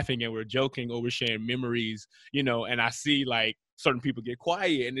we're laughing and we're joking or we're sharing memories, and I see like certain people get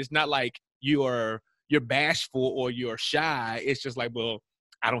quiet, and it's not like you're bashful or you're shy. It's just like, well,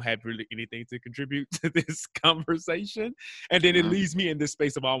 I don't have really anything to contribute to this conversation. And then it leaves me in this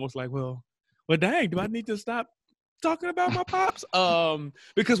space of almost like, well, dang, do I need to stop talking about my pops?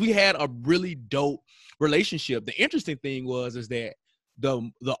 Because we had a really dope relationship. The interesting thing is that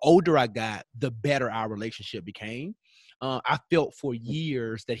the older I got, the better our relationship became. I felt for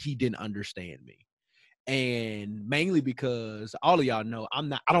years that he didn't understand me. And mainly because all of y'all know I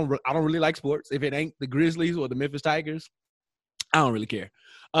don't really like sports. If it ain't the Grizzlies or the Memphis Tigers, I don't really care.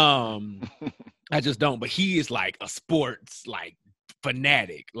 I just don't. But he is like a sports like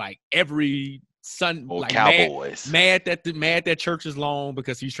fanatic. Like every Sun, like Cowboys, mad that church is long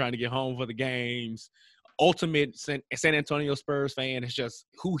because he's trying to get home for the games. Ultimate San Antonio Spurs fan. It's just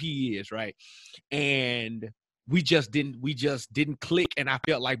who he is, right? And we just didn't click. And I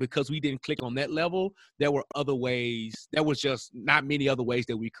felt like because we didn't click on that level, there were other ways. There was just not many other ways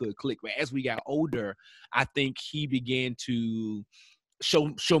that we could click. But as we got older, I think he began to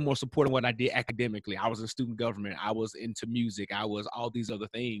show more support in what I did academically. I was in student government. I was into music. I was all these other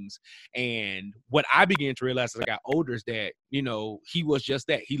things. And what I began to realize as I got older is that, he was just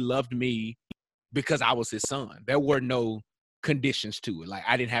that. He loved me because I was his son. There were no conditions to it. Like,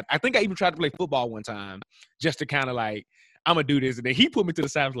 I think I even tried to play football one time just to kind of like, I'm going to do this. And then he put me to the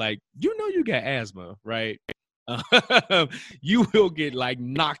side, like, you got asthma, right? You will get like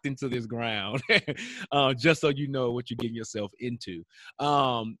knocked into this ground just so you know what you're getting yourself into.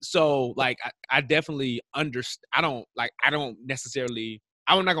 So like I definitely understand. I don't necessarily,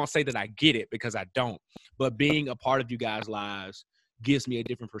 I'm not gonna say that I get it because I don't, but being a part of you guys' lives gives me a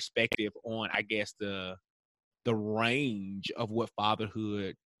different perspective on, I guess, the range of what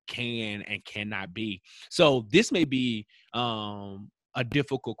fatherhood can and cannot be. So this may be a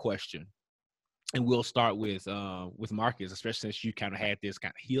difficult question. And we'll start with Marcus, especially since you kind of had this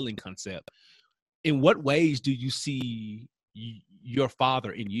kind of healing concept. In what ways do you see your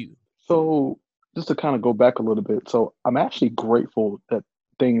father in you? So just to kind of go back a little bit. So I'm actually grateful that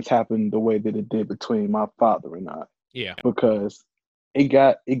things happened the way that it did between my father and I, Yeah. because it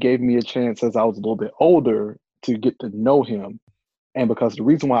gave me a chance as I was a little bit older to get to know him. And because the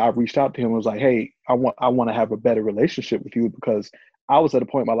reason why I reached out to him was like, hey, I want to have a better relationship with you, because I was at a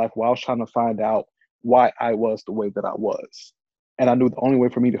point in my life where I was trying to find out why I was the way that I was. And I knew the only way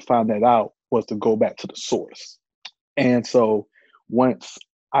for me to find that out was to go back to the source. And so once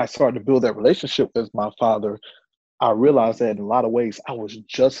I started to build that relationship with my father, I realized that in a lot of ways I was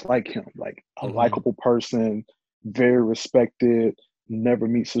just like him, like a likable person, very respected, never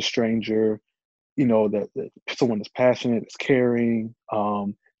meets a stranger, that someone that's passionate, is caring,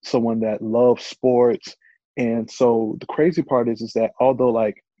 someone that loves sports. And so the crazy part is that although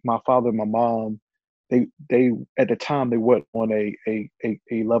like my father and my mom, they at the time they weren't on a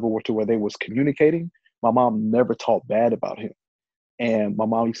level where they was communicating, my mom never talked bad about him. And my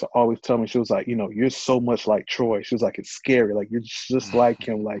mom used to always tell me, she was like, you're so much like Troy. She was like, it's scary. Like, you're just like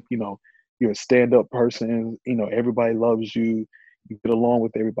him. Like, you're a stand-up person. Everybody loves you. You get along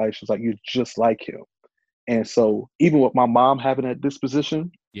with everybody. She was like, you're just like him. And so even with my mom having that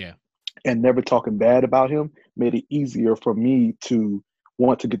disposition, yeah, and never talking bad about him, made it easier for me to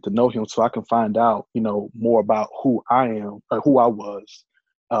want to get to know him so I can find out, more about who I am, who I was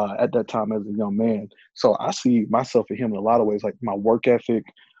at that time as a young man. So I see myself in him in a lot of ways, like my work ethic.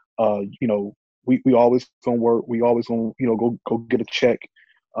 We always gonna work. We always gonna go get a check.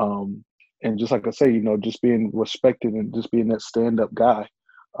 And just like I say, just being respected and just being that stand up guy.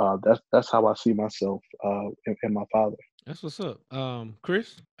 That's how I see myself and my father. that's what's up.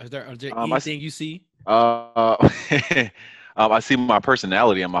 Chris, is there I anything you see? I see my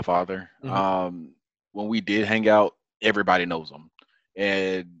personality in my father. Mhm. When we did hang out, everybody knows him,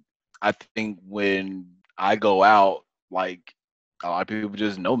 and I think when I go out, like a lot of people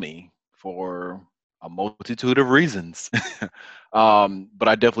just know me for a multitude of reasons. But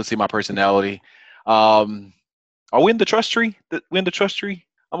I definitely see my personality. Um, are we in the trust tree? We in the trust tree?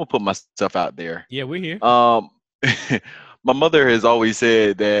 I'm gonna put myself out there. Yeah, we're here. Um, my mother has always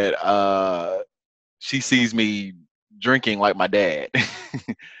said that she sees me drinking like my dad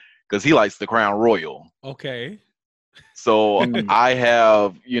because he likes the Crown Royal. Okay. So Mm. I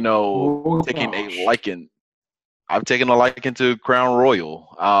have, Oh taken a gosh. liking. I've taken a liking to Crown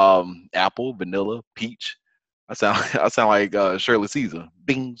Royal, apple, vanilla, peach. I sound like Shirley Caesar.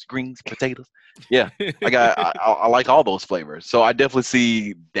 Beans, greens, potatoes. Yeah, I like all those flavors. So I definitely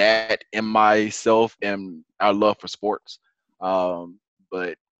see that in myself and our love for sports.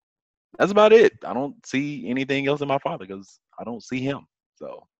 But that's about it. I don't see anything else in my father because I don't see him.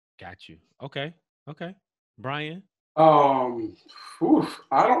 So Got you. Okay. Okay. Brian. Um,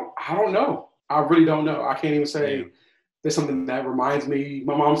 I don't know. I really don't know. I can't even Yeah. say there's something that reminds me.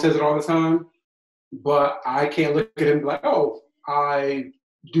 My mom says it all the time, but I can't look at him and be like, oh, I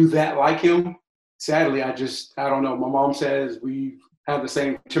do that like him. Sadly, I don't know. My mom says we have the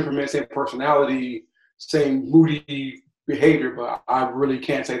same temperament, same personality, same moody behavior, but I really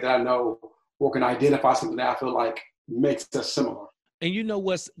can't say that I know or can identify something that I feel like makes us similar. And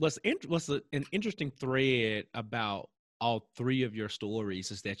an interesting thread about all three of your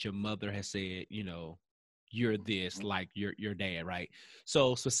stories is that your mother has said, you're this like your dad, right?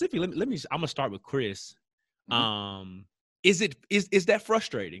 So specifically, I'm gonna start with Chris. mhm. Is that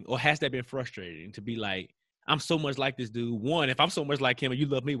frustrating, or has that been frustrating to be like, I'm so much like this dude? One, if I'm so much like him and you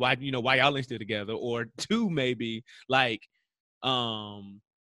love me, why y'all ain't still together? Or two, maybe like, um,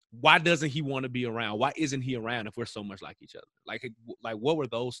 why doesn't he want to be around? Why isn't he around if we're so much like each other? Like what were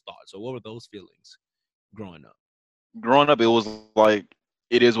those thoughts or what were those feelings growing up? Growing up, it was like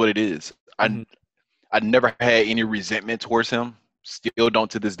it is what it is. Mm-hmm. I never had any resentment towards him. Still don't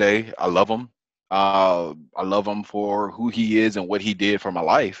to this day. I love him. I love him for who he is and what he did for my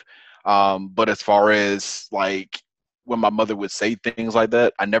life. But as far as like when my mother would say things like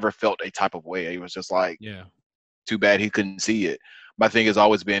that, I never felt a type of way. It was just like, Yeah. too bad he couldn't see it. My thing has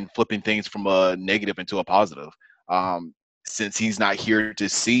always been flipping things from a negative into a positive. Um, since he's not here to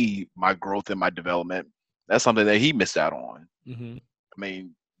see my growth and my development, that's something that he missed out on. Mm-hmm. I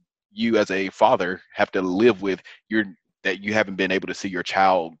mean, you as a father have to live with your that you haven't been able to see your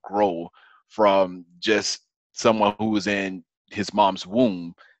child grow from just someone who was in his mom's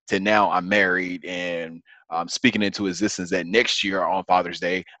womb to now I'm married and speaking into existence that next year on Father's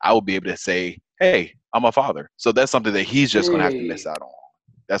Day I will be able to say, "Hey, I'm a father." So that's something that he's just going to have to miss Hey, out on.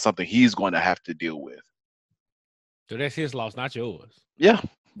 That's something he's going to have to deal with. So that's his loss, not yours. Yeah,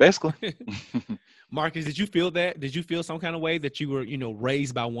 basically. Marcus, did you feel that? Did you feel some kind of way that you were,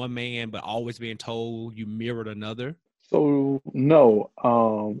 raised by one man, but always being told you mirrored another? So no,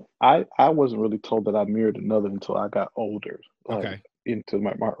 I wasn't really told that I married another until I got older, like Okay. into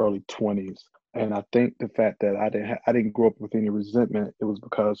my early 20s. And I think the fact that I didn't grow up with any resentment, it was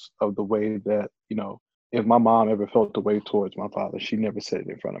because of the way that, if my mom ever felt the way towards my father, she never said it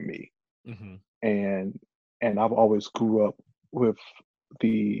in front of me. Hmm. And I've always grew up with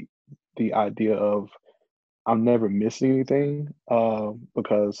the idea of I'm never missing anything,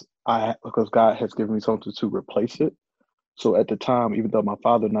 because God has given me something to replace it. So at the time, even though my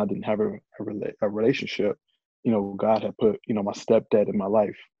father and I didn't have a relationship, God had put, my stepdad in my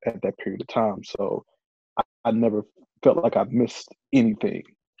life at that period of time. So I never felt like I missed anything.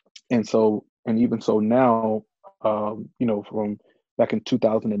 And even so now, from back in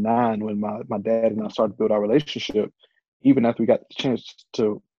 2009 when my dad and I started to build our relationship, even after we got the chance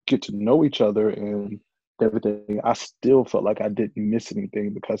to get to know each other and everything, I still felt like I didn't miss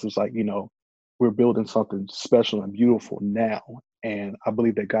anything because it's like, we're building something special and beautiful now. And I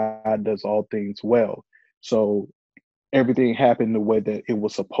believe that God does all things well. So everything happened the way that it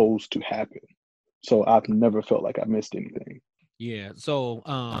was supposed to happen. So I've never felt like I missed anything. Yeah. So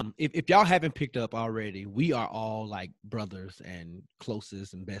if y'all haven't picked up already, we are all like brothers and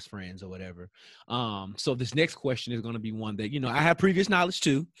closest and best friends or whatever. So this next question is going to be one that, I have previous knowledge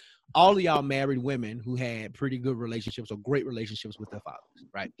to. All of y'all married women who had pretty good relationships or great relationships with their fathers,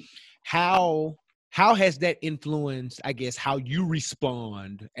 right? How has that influenced, I guess, how you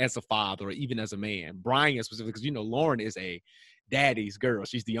respond as a father or even as a man? Bryan specifically, because Lauren is a daddy's girl.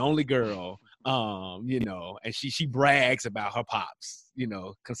 She's the only girl, and she brags about her pops,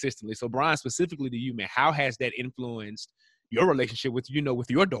 consistently. So Bryan, specifically to you, man, how has that influenced your relationship with,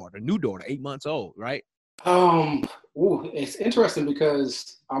 with your daughter, new daughter, 8 months old, right? It's interesting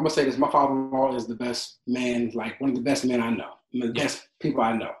because I'm gonna say this: my father-in-law is the best man, like one of the best men I know, one of the best people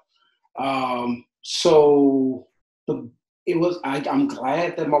I know. So I'm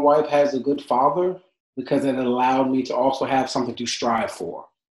glad that my wife has a good father because it allowed me to also have something to strive for.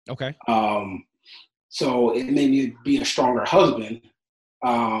 Okay. So it made me be a stronger husband.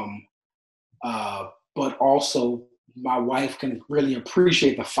 Um, but also my wife can really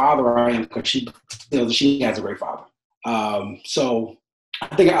appreciate the father I am because she feels that she has a great father. So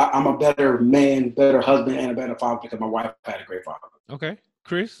I think I'm a better man, better husband, and a better father because my wife had a great father. Okay.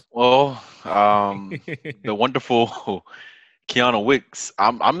 Chris? Well, the wonderful Keanu Wicks.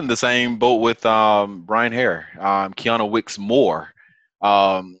 I'm in the same boat with Brian Haire. Keanu Wicks Moore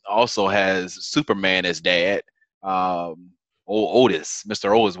also has Superman as dad. Otis,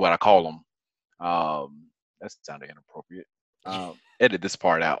 Mr. O is what I call him. That sounded inappropriate. Edit this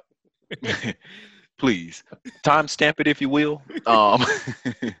part out, please. Timestamp it if you will.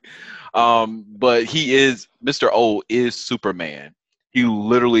 But he is Mr. O is Superman. He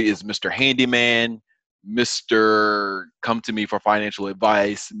literally is Mr. Handyman, Mr. Come to me for financial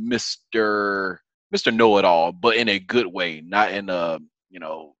advice, Mr. Know It All, but in a good way, not in a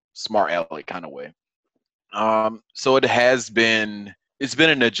smart aleck kind of way. So it's been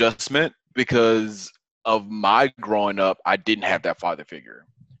an adjustment because of my growing up. I didn't have that father figure.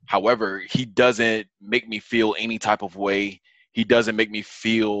 However, he doesn't make me feel any type of way. He doesn't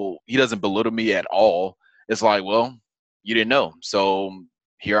belittle me at all. It's like, well, you didn't know. So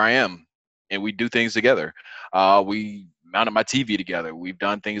here I am. And we do things together. We mounted my TV together. We've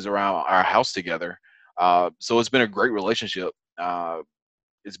done things around our house together. So it's been a great relationship.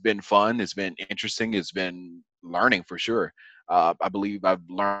 It's been fun. It's been interesting. It's been learning for sure. I believe I've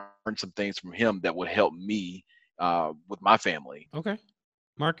learned some things from him that would help me with my family. Okay.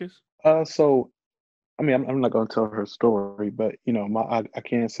 Marcus? So I mean, I'm not going to tell her story, but I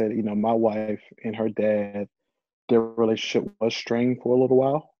can say that my wife and her dad, their relationship was strained for a little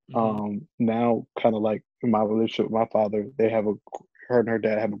while. Mm-hmm. Now, kind of like my relationship with my father, her and her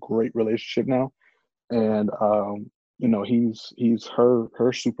dad have a great relationship now, and he's her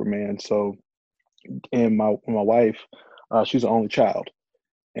Superman. So, and my wife, she's the only child,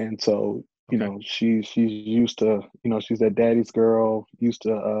 and so Okay. she's used to she's that daddy's girl, used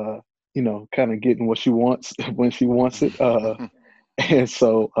to kind of getting what she wants when she wants it. And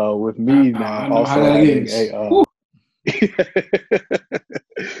so with me now I know how also that having is.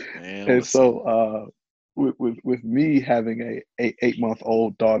 Man, and listen. so with me having a 8-month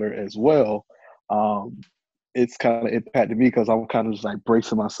old daughter as well, it's kind of impacted me because I'm kind of just like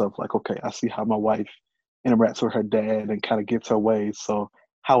bracing myself, like, okay, I see how my wife interacts with her dad and kind of gets her way. So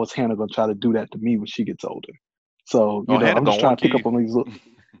how is Hannah gonna try to do that to me when she gets older? So Oh, Hannah I'm just gonna trying work to pick you. up on these little. Oh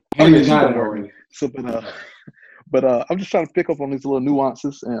yeah, Hannah's she's got gonna it work me. already. So, I'm just trying to pick up on these little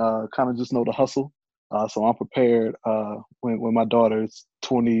nuances and kind of just know the hustle. So I'm prepared when my daughter is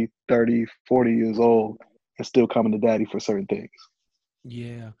 20, 30, 40 years old and still coming to daddy for certain things.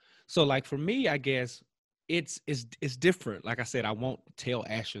 Yeah. So like for me, I guess it's different. Like I said, I won't tell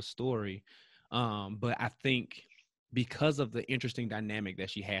Asha's story. But I think because of the interesting dynamic that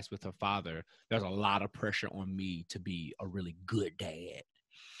she has with her father, there's a lot of pressure on me to be a really good dad.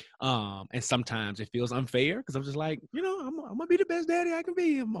 And sometimes it feels unfair because I'm just like, I'm gonna be the best daddy I can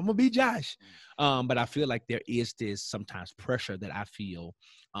be. I'm gonna be Josh. But I feel like there is this sometimes pressure that I feel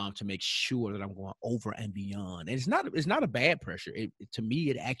to make sure that I'm going over and beyond. And it's not a bad pressure. To me,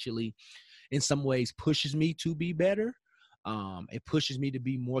 it actually, in some ways, pushes me to be better. It pushes me to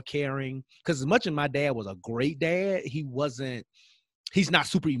be more caring. Because as much as my dad was a great dad, he's not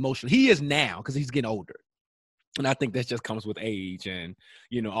super emotional. He is now because he's getting older. And I think that just comes with age and,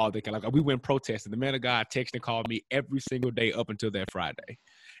 all that kind of like we went protesting. The man of God texted and called me every single day up until that Friday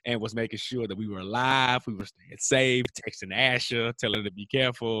and was making sure that we were alive, we were staying safe, texting Asha, telling her to be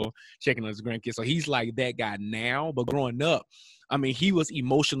careful, checking on his grandkids. So he's like that guy now. But growing up, I mean, he was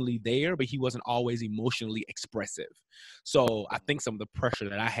emotionally there, but he wasn't always emotionally expressive. So I think some of the pressure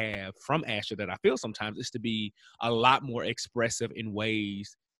that I have from Asha that I feel sometimes is to be a lot more expressive in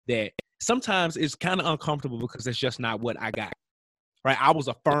ways that sometimes it's kind of uncomfortable because it's just not what I got, right? I was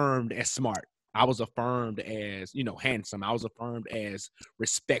affirmed as smart. I was affirmed as, handsome. I was affirmed as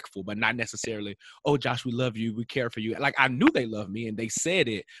respectful, but not necessarily, oh, Josh, we love you. We care for you. Like I knew they loved me and they said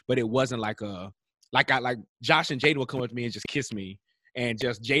it, but it wasn't like Josh and Jaden would come up to me and just kiss me. And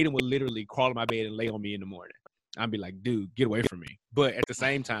just Jaden would literally crawl in my bed and lay on me in the morning. I'd be like, dude, get away from me. But at the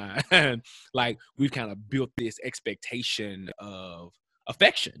same time, like we've kind of built this expectation of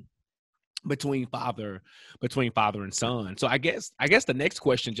affection between father and son. So I guess the next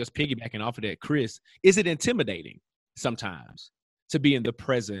question, just piggybacking off of that, Chris, is it intimidating sometimes to be in the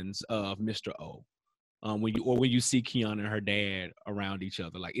presence of Mr. O? When you see Kiana and her dad around each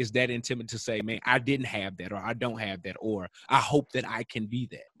other, like, is that intimidating to say, man, I didn't have that, or I don't have that, or I hope that I can be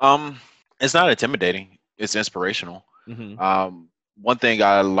that? It's not intimidating. It's inspirational. Mm-hmm. One thing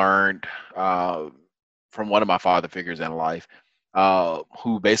I learned from one of my father figures in life,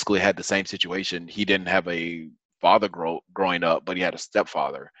 who basically had the same situation. He didn't have a father growing up, but he had a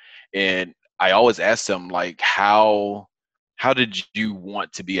stepfather. And I always asked him, like, how did you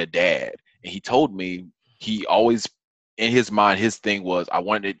want to be a dad? And he told me he always, in his mind, his thing was, I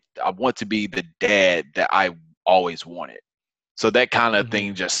want to be the dad that I always wanted. So that kind of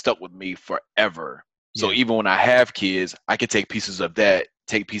thing just stuck with me forever. So even when I have kids, I can take pieces of that,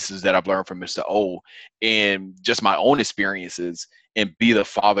 take pieces that I've learned from Mr. O and just my own experiences and be the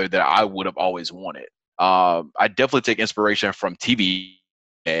father that I would have always wanted. I definitely take inspiration from TV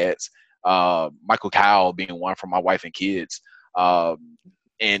dads, Michael Kyle being one from my wife and kids.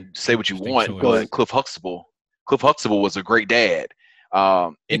 And say what you want, choice. but Cliff Huxtable was a great dad.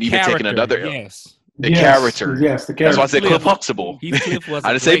 And even taking another, yes. the character. Yes, the character. That's why I said Cliff Huxtable. Heathcliff was I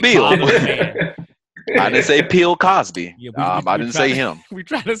didn't say Bill. I didn't say Bill Cosby. Yeah, I didn't say him. We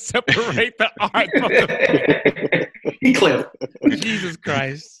try to separate the art from the Heathcliff. Jesus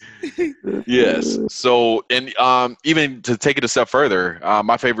Christ. Yes. So, and even to take it a step further,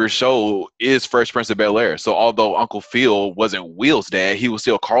 my favorite show is Fresh Prince of Bel-Air. So although Uncle Phil wasn't Will's dad, he was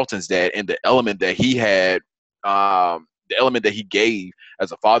still Carlton's dad, and the element that he had, the element that he gave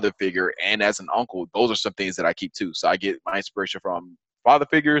as a father figure and as an uncle, those are some things that I keep too. So I get my inspiration from father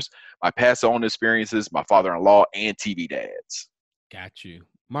figures, my past own experiences, my father-in-law, and TV dads. Got you.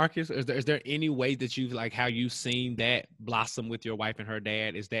 Marcus, is there any way that you've, like, how you've seen that blossom with your wife and her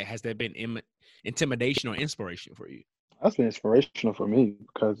dad? Has that been intimidation or inspiration for you? That's been inspirational for me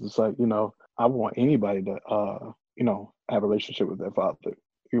because it's like, I want anybody to, have a relationship with their father.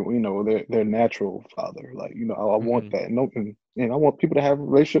 Their natural father. Like, I want that. And I want people to have a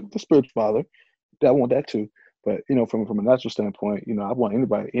relationship with the spiritual father. I want that too. But, from a natural standpoint, I want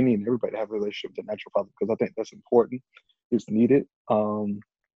any and everybody to have a relationship with the natural father because I think that's important. It's needed.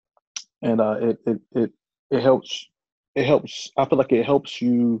 It helps. I feel like it helps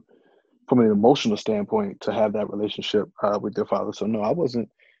you from an emotional standpoint to have that relationship with your father. So no, I wasn't,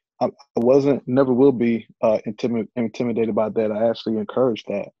 never will be intimidated by that. I actually encourage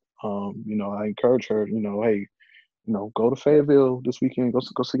that. I encourage her, hey, go to Fayetteville this weekend, go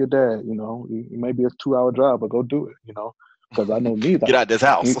see your dad. It may be a 2-hour drive, but go do it, because I know me. Get out this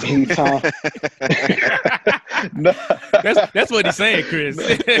house. Anytime. That's what he's saying, Chris.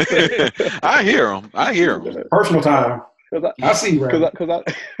 I hear him. Personal time. I see, right?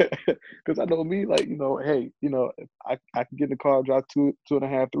 Because I know me, like, hey, if I can get in the car, drive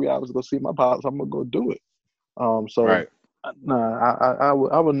 2.5, 3 hours to go see my pops, I'm gonna go do it. So right. I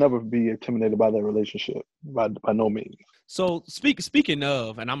would never be intimidated by that relationship by no means. So speaking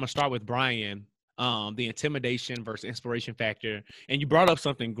of, and I'm gonna start with Bryan. the intimidation versus inspiration factor. And you brought up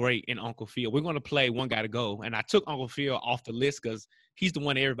something great in Uncle Phil. We're going to play One Gotta Go. And I took Uncle Phil off the list because he's the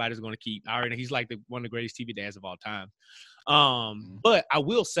one everybody's going to keep. I already, he's like one of the greatest TV dads of all time. But I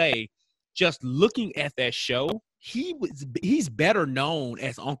will say, just looking at that show, he's better known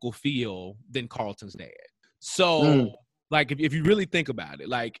as Uncle Phil than Carlton's dad. So like if you really think about it,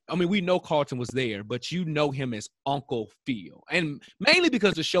 like, I mean, we know Carlton was there, but you know him as Uncle Phil, and mainly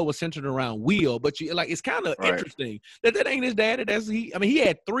because the show was centered around Will. But you like, it's kind of interesting that ain't his dad. He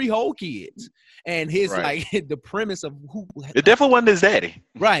had 3 whole kids, and his like the premise of who it definitely wasn't his daddy,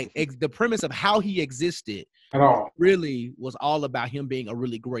 right? The premise of how he existed at all really was all about him being a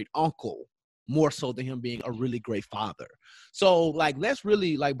really great uncle, more so than him being a really great father. So like, let's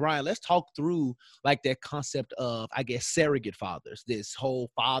really, like, Bryan, let's talk through like that concept of, I guess, surrogate fathers, this whole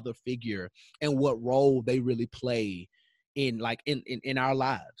father figure, and what role they really play in like in our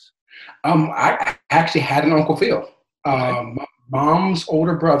lives. I actually had an Uncle Phil. My mom's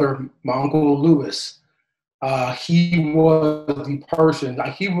older brother, my Uncle Lewis, he was the person,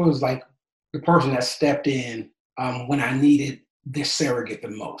 like he was like the person that stepped in when I needed this surrogate the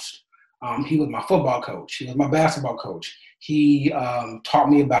most. He was my football coach. He was my basketball coach. He taught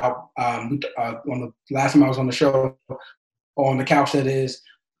me about, on the last time I was on the show, on the couch that is,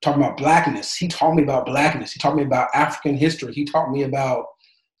 talking about blackness. He taught me about blackness. He taught me about African history. He taught me about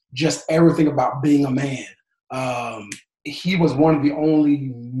just everything about being a man. He was one of the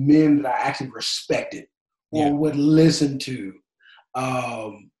only men that I actually respected or would listen to.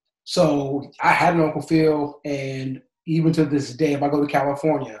 So I had an Uncle Phil, and even to this day, if I go to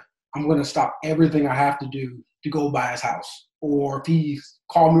California, I'm going to stop everything I have to do to go by his house. Or if he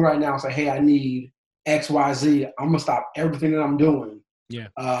called me right now and say, hey, I need X, Y, Z, I'm going to stop everything that I'm doing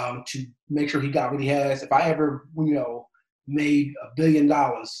to make sure he got what he has. If I ever, made $1 billion,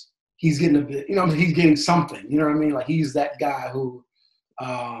 he's getting a bit, he's getting something. You know what I mean? Like, he's that guy who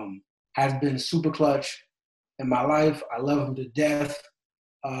has been super clutch in my life. I love him to death.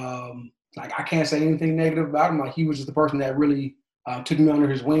 Like, I can't say anything negative about him. Like, he was just the person that really took me under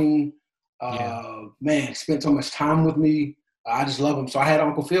his wing. Man, spent so much time with me. I just love him. So I had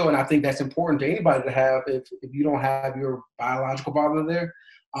Uncle Phil, and I think that's important to anybody to have if you don't have your biological father there.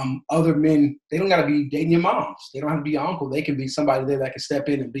 Other men, they don't got to be dating your moms. They don't have to be your uncle. They can be somebody there that can step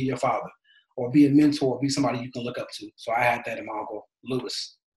in and be your father, or be a mentor, or be somebody you can look up to. So I had that in my Uncle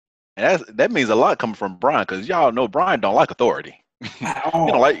Lewis. And that means a lot coming from Bryan, because y'all know Bryan don't like authority. At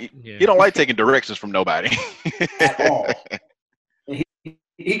all. He don't like taking directions from nobody. At all.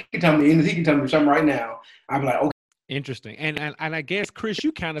 He can tell me, and he can tell me something right now. I'm like, okay. Interesting. And I guess, Chris,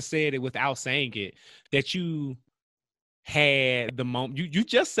 you kind of said it without saying it, that you had the moment. You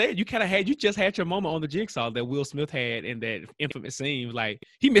just said you just had your moment on the jigsaw that Will Smith had in that infamous scene. Like,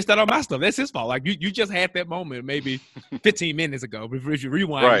 he missed out on my stuff. That's his fault. Like, you just had that moment maybe 15 minutes ago. If you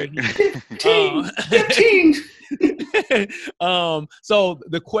rewind, right? 15. So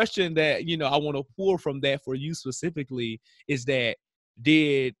the question that I want to pull from that for you specifically is that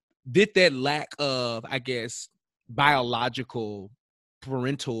did that lack of, I guess, biological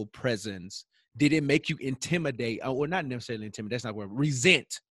parental presence, did it make you intimidate, or not necessarily intimidate, that's not word,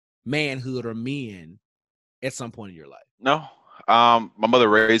 resent manhood or men at some point in your life? No. My mother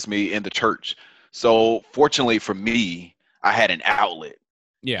raised me in the church. So fortunately for me, I had an outlet.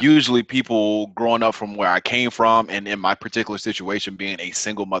 Yeah. Usually people growing up from where I came from, and in my particular situation being a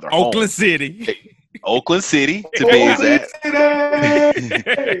single mother Oakland City. Oakland City, to be exact.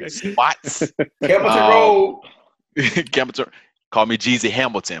 Spots. Campbellton Road. Campbellton. Call me Jeezy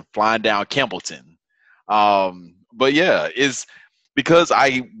Hamilton, flying down Campbellton. But yeah, it's because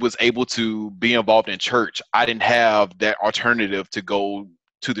I was able to be involved in church. I didn't have that alternative to go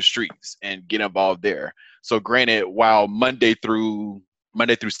to the streets and get involved there. So granted, while Monday through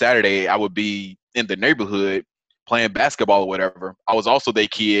Saturday, I would be in the neighborhood playing basketball or whatever, I was also the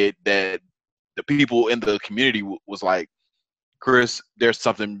kid that the people in the community was like, Chris, there's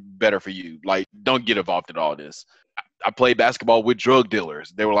something better for you. Like, don't get involved in all this. I played basketball with drug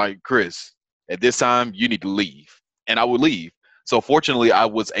dealers. They were like, Chris, at this time, you need to leave. And I would leave. So fortunately, I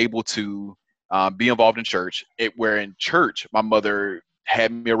was able to be involved in church. Where in church, my mother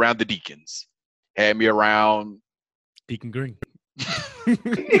had me around the deacons, had me around Deacon Green.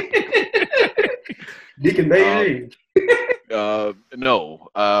 Deacon Beijing. No,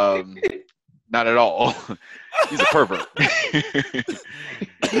 not at all. He's a pervert.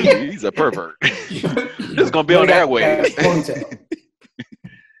 He's a pervert. It's gonna be on the airwaves.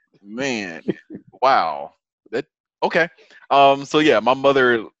 Man, wow. That okay. So yeah, my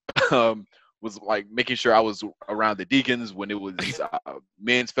mother was like making sure I was around the deacons when it was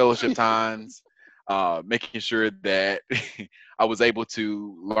men's fellowship times. making sure that I was able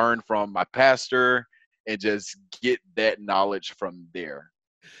to learn from my pastor and just get that knowledge from there.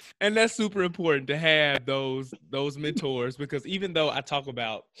 And that's super important to have those mentors, because even though I talk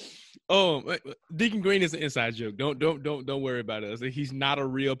about, Deacon Green is an inside joke. Don't worry about us. He's not a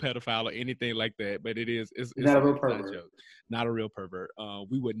real pedophile or anything like that. But it's Not a an real inside pervert. joke. Not a real pervert.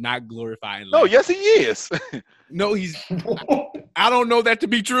 We would not glorify and No, laugh. yes, he is. No, I don't know that to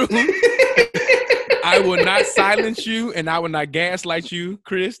be true. I will not silence you, and I will not gaslight you,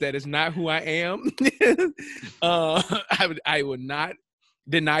 Chris. That is not who I am. I would not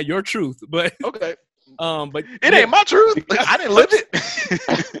deny your truth, but Okay. but It ain't my truth. I didn't live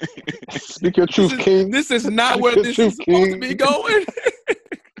it. Speak your truth, King. This is not Speak where your this truth, is supposed to be King. going.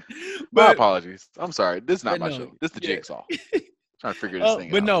 My apologies. I'm sorry. This is not but my no, show. This is the yeah. jigsaw. Trying to figure this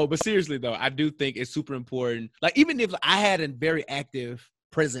thing out. But seriously though, I do think it's super important. Like, even if I had a very active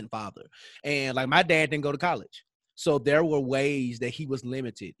present father, and like my dad didn't go to college, so there were ways that he was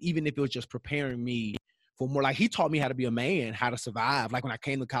limited, even if it was just preparing me for more. Like, he taught me how to be a man, how to survive. Like, when I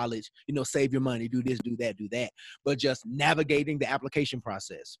came to college, save your money, do this, do that, do that. But just navigating the application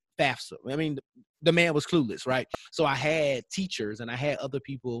process, FAFSA. I mean, the man was clueless, right? So I had teachers and I had other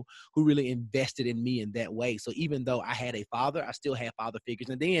people who really invested in me in that way. So even though I had a father, I still had father figures.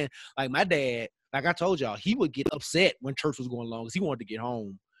 And then, like, my dad, like I told y'all, he would get upset when church was going long because he wanted to get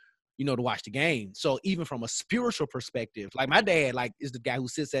home, to watch the game. So even from a spiritual perspective, like, my dad, like, is the guy who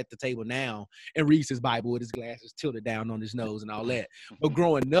sits at the table now and reads his Bible with his glasses tilted down on his nose and all that. But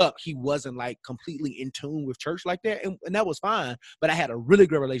growing up, he wasn't like completely in tune with church like that. And that was fine. But I had a really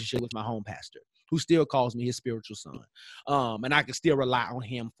good relationship with my home pastor, who still calls me his spiritual son. And I can still rely on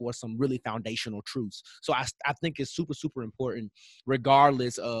him for some really foundational truths. So I think it's super, super important,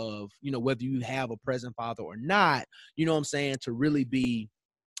 regardless of, whether you have a present father or not, what I'm saying, to really be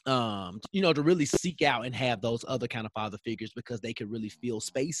to really seek out and have those other kind of father figures, because they can really fill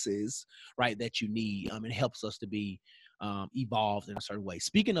spaces, right, that you need. It helps us to be evolved in a certain way.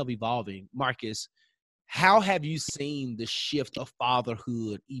 Speaking of evolving, Marcus, how have you seen the shift of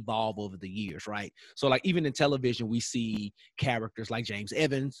fatherhood evolve over the years, right? So, like, even in television, we see characters like James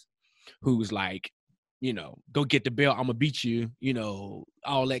Evans, who's like, go get the belt, I'm gonna beat you,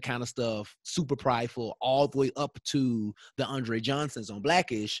 all that kind of stuff, super prideful, all the way up to the Andre Johnsons on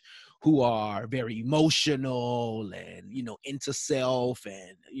Blackish, who are very emotional and, into self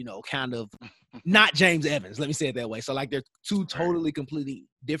and, kind of not James Evans. Let me say it that way. So, like, they're two totally, completely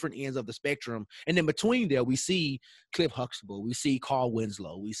different ends of the spectrum. And then between there, we see Cliff Huxtable, we see Carl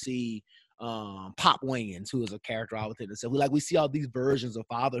Winslow, we see Pop Wayans, who is a character out within itself. We see all these versions of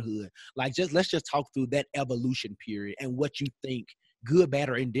fatherhood. Like, let's just talk through that evolution period and what you think, good, bad,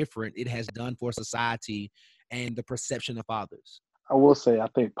 or indifferent, it has done for society and the perception of fathers. I will say, I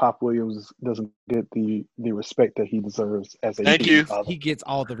think Pop Williams doesn't get the respect that he deserves as a Thank you. father. He gets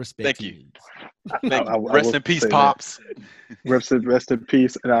all the respect he needs. Thank you. Rest in peace, Pops. Rest in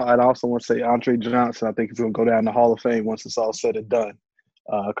peace. And I also want to say Andre Johnson, I think he's going to go down the Hall of Fame once it's all said and done,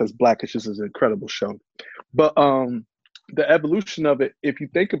 because Blackish is an incredible show. But the evolution of it, if you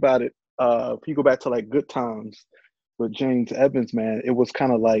think about it, if you go back to like Good Times with James Evans, man, it was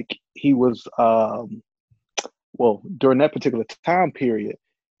kind of like he was during that particular time period,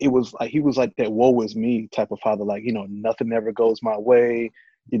 it was like he was like that woe is me type of father, like, nothing ever goes my way,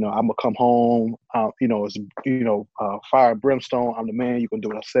 I'm gonna come home, it's fire and brimstone, I'm the man, you gonna do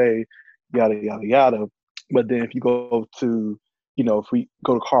what I say, yada yada yada. But then if you go to, if we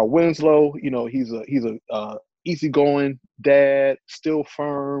go to Carl Winslow, he's a easygoing dad, still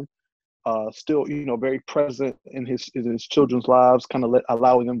firm, still very present in his children's lives, kind of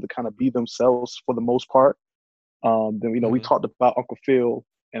allowing them to kind of be themselves for the most part. Then we talked about Uncle Phil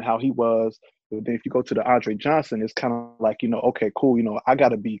and how he was. But then if you go to the Andre Johnson, it's kind of like, okay, cool. I got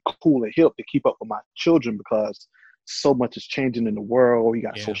to be cool and hip to keep up with my children, because so much is changing in the world. You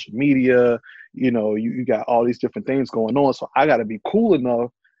got social media, you got all these different things going on. So I got to be cool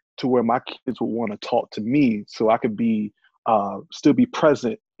enough to where my kids will want to talk to me, so I could be still be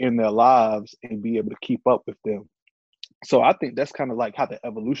present in their lives and be able to keep up with them. So I think that's kind of like how the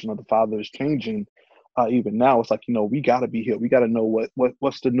evolution of the father is changing. Even now, it's like, we got to be here. We got to know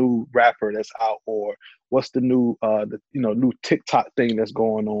what's the new rapper that's out, or what's the new new TikTok thing that's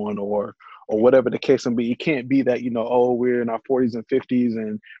going on, or whatever the case may be. It can't be that we're in our 40s and 50s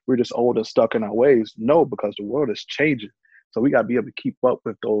and we're just old and stuck in our ways. No, because the world is changing. So we got to be able to keep up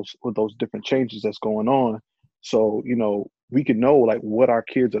with those different changes that's going on. So we can know like what our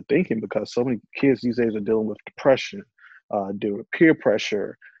kids are thinking, because so many kids these days are dealing with depression, dealing with peer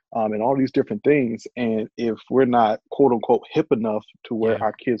pressure. and all these different things. And if we're not quote unquote hip enough to where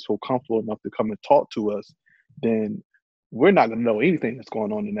our kids feel comfortable enough to come and talk to us, then we're not going to know anything that's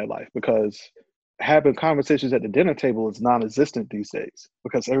going on in their life, because having conversations at the dinner table is non-existent these days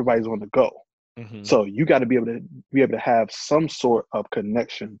because everybody's on the go. Mm-hmm. So you got to be able to have some sort of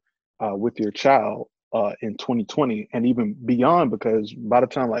connection with your child in 2020 and even beyond, because by the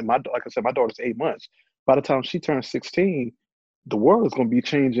time, like I said, my daughter's 8 months. By the time she turns 16, the world is going to be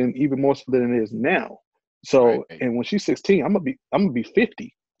changing even more so than it is now. So, and when she's 16, I'm gonna be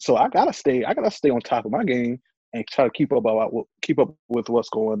 50. So I gotta stay on top of my game and try to keep up with what's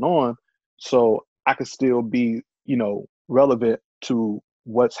going on, so I can still be, relevant to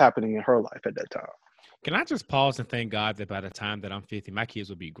what's happening in her life at that time. Can I just pause and thank God that by the time that I'm 50, my kids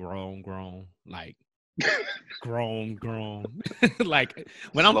will be grown, like grown. Like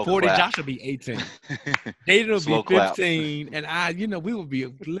when I'm 40, Josh will be 18. Jaden will be 15. Clap. And we will be,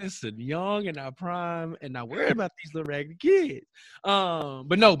 young in our prime and not worried about these little raggedy kids.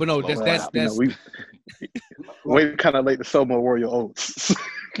 But no, that's wait kind of late to sell my Royal Oats.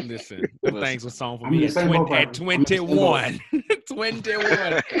 Listen, the things were sown for me at 21.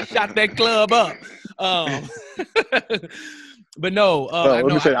 21. Shot that club up. But no, let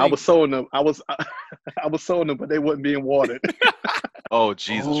me say, I was sowing them. I was sowing them, but they wasn't being watered. Oh,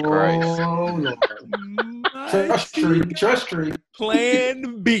 Jesus Christ. Trust tree.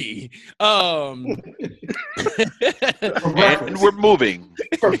 Plan B. And we're moving.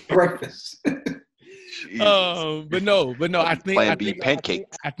 For breakfast. But no. I think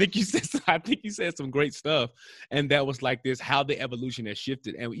pancakes. I think you said some great stuff, and that was like this: how the evolution has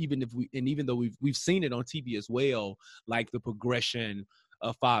shifted, and even though we've seen it on TV as well, like the progression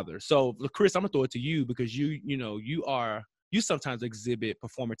of fathers. So, Chris, I'm gonna throw it to you because you sometimes exhibit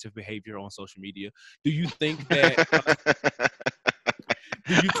performative behavior on social media. Do you think that?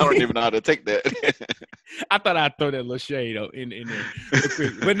 I don't even know how to take that. I thought I'd throw that little shade in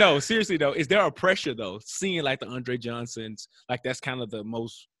there. But no, seriously though, is there a pressure though, seeing like the Andre Johnsons, like that's kind of the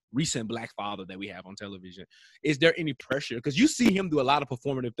most recent Black father that we have on television? Is there any pressure? Because you see him do a lot of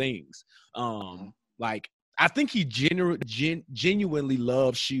performative things. Like I think he genuinely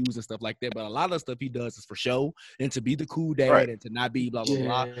loves shoes and stuff like that, but a lot of the stuff he does is for show and to be the cool dad and to not be blah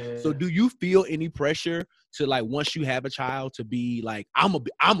blah blah. So do you feel any pressure to, like, once you have a child, to be like, I'm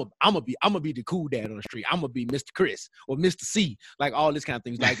gonna be the cool dad on the street, I'm gonna be Mr. Chris or Mr. C, like all this kind of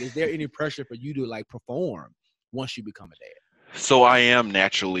things? Like, is there any pressure for you to like perform once you become a dad? So I am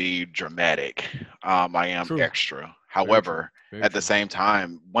naturally dramatic. I am extra. However, at the same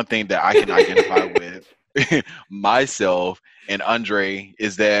time, one thing that I can identify with myself and Andre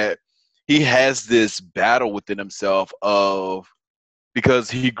is that he has this battle within himself because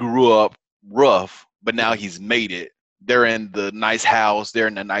he grew up rough, but now he's made it. They're in the nice house, they're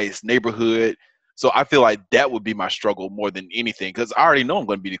in a nice neighborhood. So I feel like that would be my struggle more than anything, because I already know I'm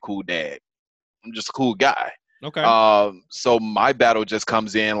going to be the cool dad. I'm just a cool guy. Okay. So my battle just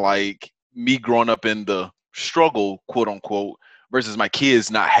comes in like me growing up in the struggle, quote unquote, versus my kids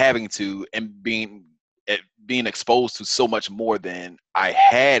not having to and being exposed to so much more than I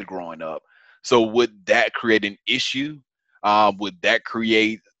had growing up. So would that create an issue? Would that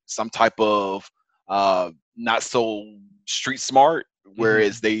create some type of not so street smart,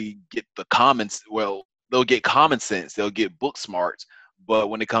 whereas they get they'll get common sense, they'll get book smarts, but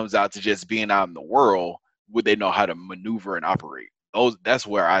when it comes out to just being out in the world, would they know how to maneuver and operate? That's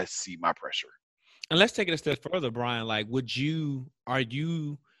where I see my pressure. And let's take it a step further, Bryan. Like, are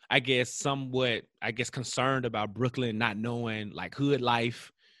you somewhat concerned about Brooklyn not knowing like hood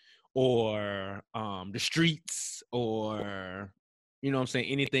life or the streets, or you know what I'm saying,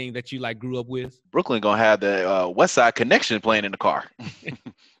 anything that you like grew up with? Brooklyn gonna have the West Side Connection playing in the car.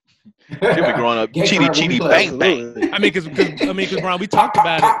 She'll be growing up chitty bang bang. I mean, because Bryan, we talked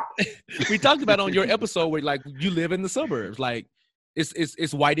about it. We talked about it on your episode where like you live in the suburbs, like it's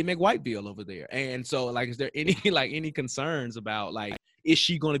Whitey McWhiteville over there, and so like, is there any concerns about like, is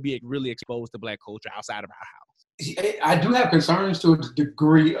she going to be really exposed to Black culture outside of our house? I do have concerns to a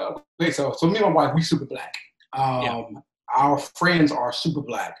degree. So me and my wife, we super Black. Our friends are super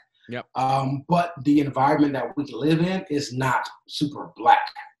Black. Yep. But the environment that we live in is not super Black.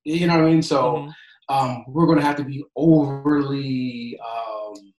 You know what I mean? So we're going to have to be overly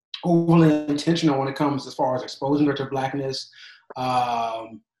intentional when it comes as far as exposing her to Blackness.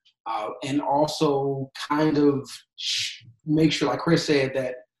 And also kind of make sure, like Chris said,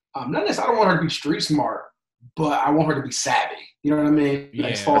 that not necessarily, I don't want her to be street smart, but I want her to be savvy. You know what I mean? Yeah,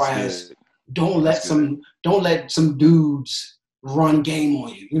 as far as don't let some dudes run game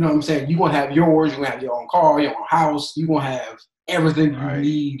on you. You know what I'm saying? You want to have yours. You want to have your own car, your own house. You want to have everything you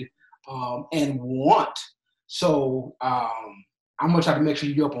need and want. So I'm gonna try to make sure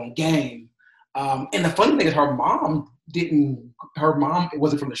you're up on game. And the funny thing is, her mom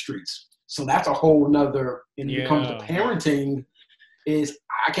wasn't from the streets, so that's a whole nother. And when it comes to parenting, is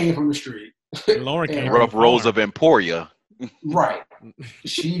I came from the street. Lauren came from rough roads of Emporia. Right.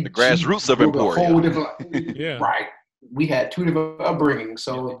 The grassroots of Emporia. Right. We had two different upbringings.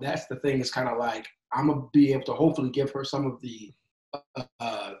 So that's the thing. It's kind of like, I'm going to be able to hopefully give her some of the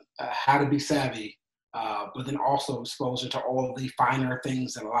how to be savvy, but then also expose her to all the finer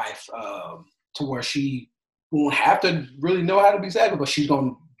things in life to where she won't have to really know how to be savvy, but she's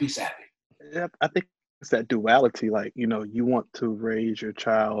going to be savvy. Yeah, I think it's that duality. Like, you know, you want to raise your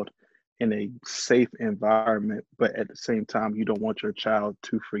child in a safe environment, but at the same time, you don't want your child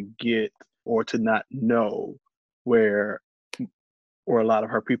to forget or to not know where a lot of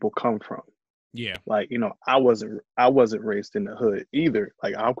her people come from. Yeah. Like, you know, I wasn't raised in the hood either.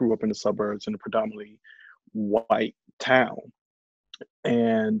 Like, I grew up in the suburbs in a predominantly white town.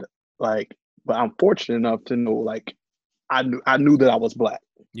 And like, but I'm fortunate enough to know, like, I knew that I was Black.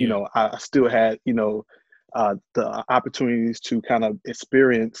 You know, I still had, you know, the opportunities to kind of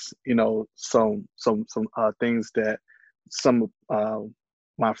experience, you know, some things that some of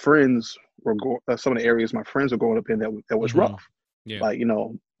my friends were some of the areas my friends were growing up in that was rough. Yeah. Like, you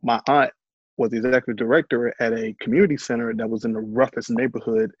know, my aunt was the executive director at a community center that was in the roughest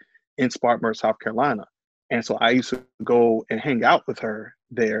neighborhood in Spartanburg, South Carolina. And so I used to go and hang out with her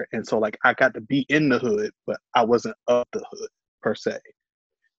there. And so like I got to be in the hood, but I wasn't of the hood per se.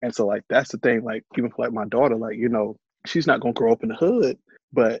 And so like that's the thing, like even for like my daughter, like, you know, she's not gonna grow up in the hood,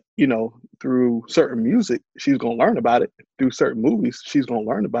 but you know, through certain music, she's gonna learn about it. Through certain movies, she's gonna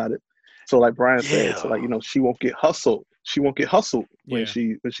learn about it. So like Bryan said, so like, you know, she won't get hustled. She won't get hustled when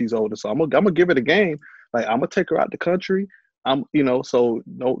she's older. So I'm gonna give her the game. Like I'm gonna take her out the country. I'm, you know, so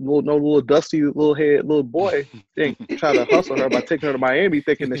no little dusty little head little boy ain't try to hustle her by taking her to Miami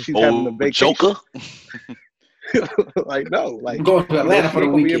thinking that she's having a vacation. Joker. Like no, like going to Atlanta for the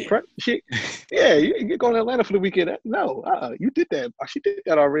weekend. You're going to Atlanta for the weekend. No, you did that. She did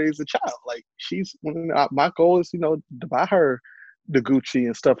that already as a child. Like my goal is, you know, to buy her the Gucci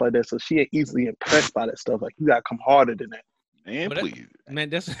and stuff like that, so she ain't easily impressed by that stuff. Like you gotta come harder than that. Man, please,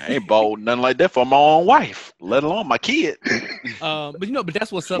 man, I ain't bought nothing like that for my own wife, let alone my kid. But you know, but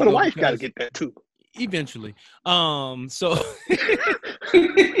that's what's up. But the wife gotta get that too eventually. So.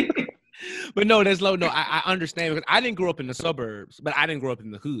 But no, there's low. No, I understand because I didn't grow up in the suburbs, but I didn't grow up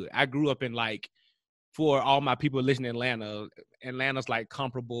in the hood. I grew up in like, for all my people listening in Atlanta, Atlanta's like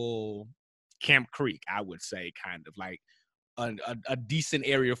comparable Camp Creek, I would say, kind of like a decent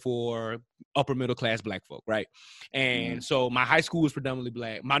area for upper middle class Black folk, right? And so my high school was predominantly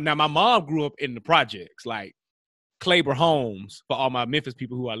Black. My mom grew up in the projects, like Claiborne Homes, for all my Memphis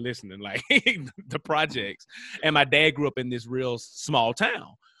people who are listening, like the projects. And my dad grew up in this real small town.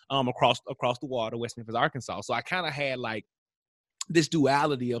 Across the water, West Memphis, Arkansas. So I kind of had like this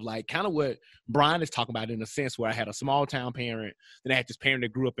duality of like kind of what Bryan is talking about in a sense, where I had a small town parent, then I had this parent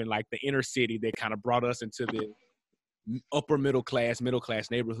that grew up in like the inner city that kind of brought us into the upper middle class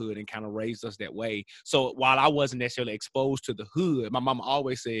neighborhood and kind of raised us that way. So while I wasn't necessarily exposed to the hood, my mama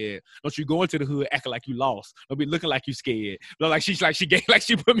always said, "Don't you go into the hood acting like you lost. Don't be looking like you scared." No, like she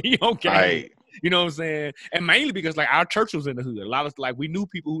put me on game. Right. You know what I'm saying? And mainly because like our church was in the hood. A lot of like we knew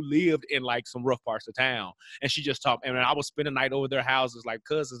people who lived in like some rough parts of town, and she just taught. And I would spend the night over their houses, like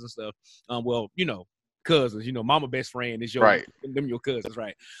cousins and stuff. Well, you know, cousins, you know, mama best friend is your cousins,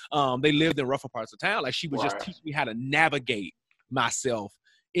 right? They lived in rougher parts of town. Like she would just teach me how to navigate myself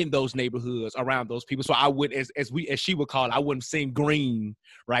in those neighborhoods around those people. So I would, as she would call it, I wouldn't sing green,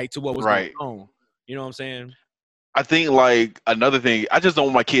 right, to what was going on. You know what I'm saying? I think like another thing, I just don't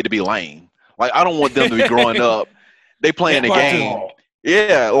want my kid to be lame. Like I don't want them to be growing up. They playing a game.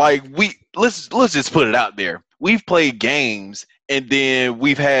 Yeah, like let's just put it out there. We've played games and then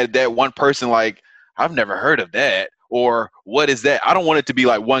we've had that one person like, I've never heard of that, or what is that? I don't want it to be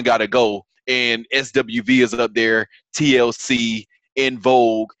like one gotta go and SWV is up there, TLC, In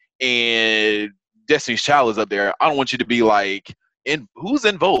Vogue, and Destiny's Child is up there. I don't want you to be like, who's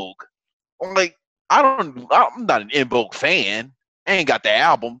In Vogue? I'm like, I'm not an In Vogue fan. I ain't got the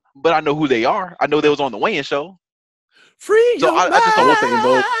album, but I know who they are. I know they was on the Wayne show. Free so I just don't want the In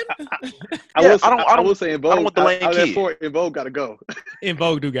Vogue. I will say In Vogue. I don't want the lame kid. In Vogue gotta go. In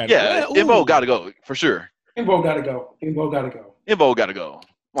Vogue do gotta go. Yeah, In Vogue gotta go for sure. In Vogue gotta go. In Vogue gotta go. In Vogue gotta go.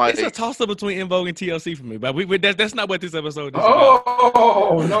 Like, it's a toss-up between In Vogue and TLC for me, but that's not what this episode is about.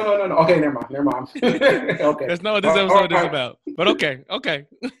 Oh, no. Okay, never mind. Okay. That's not what this episode is about. But okay.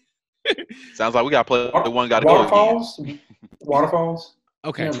 Sounds like we got to play the one got to go again. Waterfalls.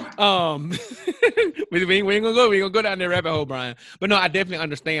 Okay. Never mind. We ain't gonna go down there rabbit hole, Brian. But no, I definitely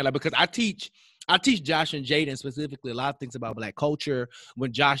understand, like, because I teach Josh and Jaden specifically a lot of things about Black culture.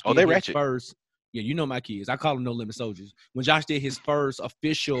 When Josh did his first, yeah, you know my kids. I call them No Limit Soldiers. When Josh did his first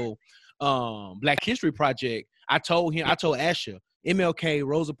official Black History project, I told Asher, MLK,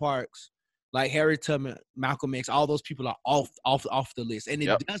 Rosa Parks, like Harriet Tubman, Malcolm X, all those people are off the list. And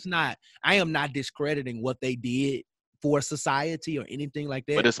it does not, I am not discrediting what they did for society or anything like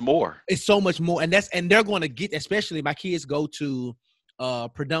that. But it's more. It's so much more. And they're going to get, especially my kids go to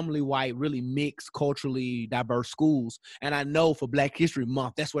predominantly white, really mixed, culturally diverse schools. And I know for Black History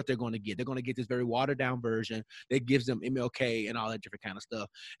Month, that's what they're going to get. They're going to get this very watered down version that gives them MLK and all that different kind of stuff.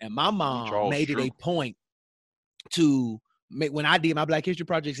 And my mom made it a point to when I did my Black History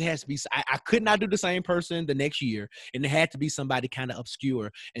projects, it has to be, I could not do the same person the next year, and it had to be somebody kind of obscure.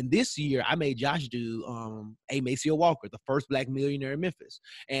 And this year, I made Josh do A. Maceo Walker, the first Black millionaire in Memphis.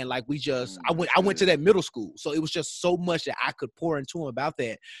 And like I went to that middle school, so it was just so much that I could pour into him about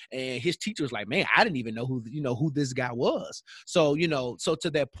that. And his teacher was like, "Man, I didn't even know who this guy was." So so to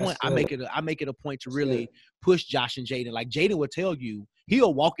that point, I make it a point to really push Josh and Jaden. Like Jaden would tell you,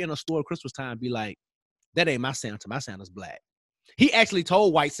 he'll walk in a store at Christmas time and be like, "That ain't my Santa. My Santa's Black." He actually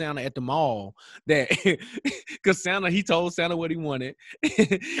told White Santa at the mall that, because he told Santa what he wanted.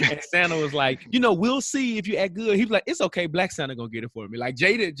 And Santa was like, we'll see if you act good. He was like, it's okay. Black Santa gonna get it for me. Like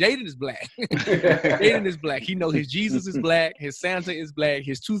Jaden is Black. Jaden is Black. He knows his Jesus is Black. His Santa is Black.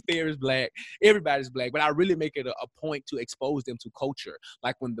 His Tooth Fairy is Black. Everybody's Black. But I really make it a point to expose them to culture.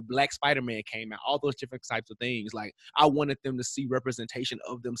 Like when the Black Spider-Man came out, all those different types of things. Like I wanted them to see representation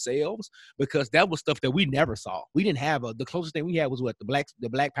of themselves, because that was stuff that we never saw. We didn't have the closest thing we had was what the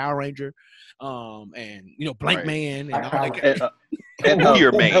Black Power Ranger, and Blank Man and all that. And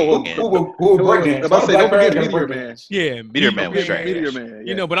Meteor Man. Don't forget Meteor Man. Yeah, Meteor Man was trash. Meteor Man.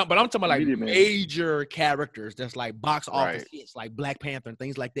 Yeah. But I'm talking about like Meteor Man. major characters that's like box office hits, like Black Panther and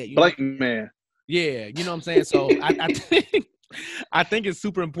things like that. Blank Man. Yeah, you know what I'm saying? So I think it's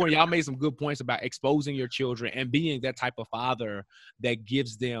super important. Y'all made some good points about exposing your children and being that type of father that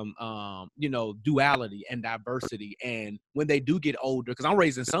gives them, duality and diversity. And when they do get older, because I'm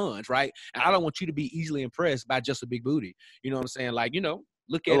raising sons, right? And I don't want you to be easily impressed by just a big booty. You know what I'm saying? Like,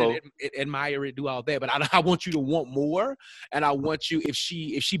 look at it, admire it, do all that. But I want you to want more. And I want you, if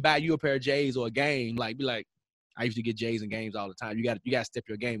she buy you a pair of J's or a game, like be like, I used to get J's and games all the time. You got to step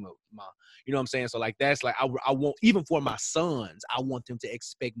your game up, Mom. You know what I'm saying? So like that's like I want, even for my sons, I want them to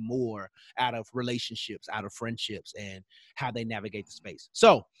expect more out of relationships, out of friendships, and how they navigate the space.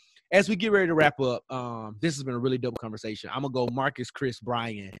 So as we get ready to wrap up, this has been a really dope conversation. I'm gonna go Marcus, Chris,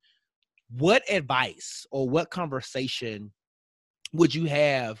 Bryan. What advice or what conversation would you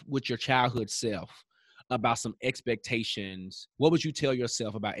have with your childhood self about some expectations? What would you tell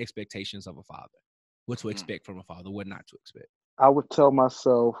yourself about expectations of a father? What to expect from a father, what not to expect? I would tell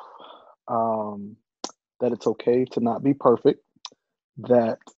myself that it's okay to not be perfect,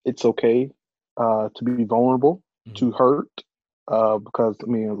 that it's okay to be vulnerable, to hurt, because, I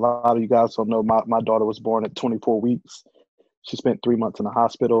mean, a lot of you guys don't know, my daughter was born at 24 weeks. She spent 3 months in the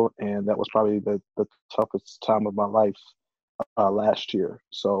hospital, and that was probably the toughest time of my life last year.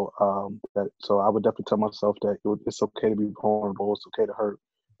 So I would definitely tell myself that it's okay to be vulnerable, it's okay to hurt.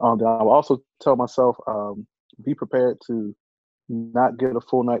 Then I will also tell myself, be prepared to not get a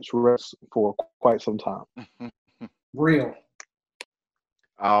full night's rest for quite some time. Real.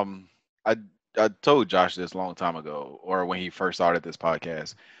 I told Josh this a long time ago, or when he first started this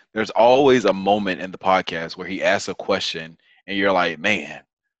podcast. There's always a moment in the podcast where he asks a question, and you're like, "Man,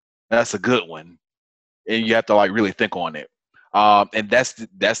 that's a good one," and you have to like really think on it. And that's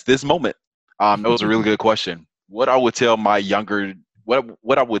this moment. It was a really good question. What I would tell my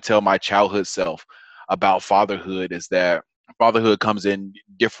what I would tell my childhood self about fatherhood is that fatherhood comes in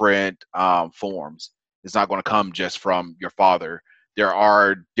different forms. It's not going to come just from your father. There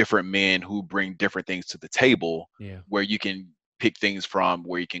are different men who bring different things to the table, where you can pick things from,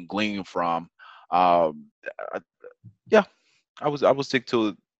 where you can glean from. I will stick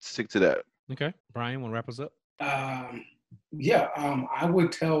to that. Okay, Bryan, want to wrap us up? I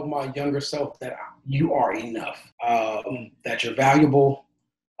would tell my younger self that you are enough, that you're valuable.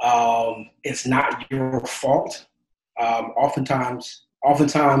 It's not your fault. Oftentimes,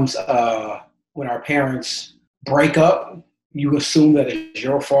 when our parents break up, you assume that it's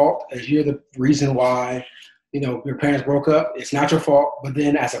your fault, as you're the reason why, your parents broke up. It's not your fault. But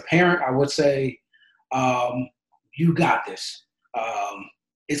then as a parent, I would say, you got this.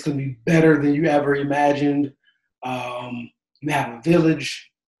 It's going to be better than you ever imagined. You have a village,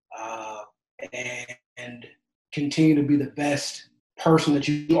 and continue to be the best person that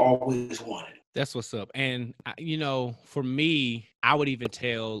you always wanted. That's what's up. And, for me, I would even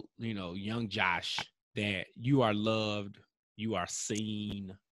tell, young Josh that you are loved, you are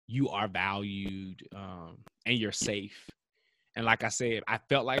seen, you are valued, and you're safe. And like I said, I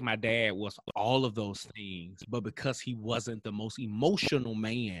felt like my dad was all of those things, but because he wasn't the most emotional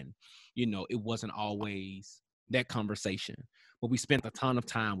man, it wasn't always that conversation. But we spent a ton of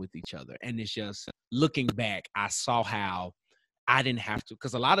time with each other. And it's just looking back, I saw how I didn't have to,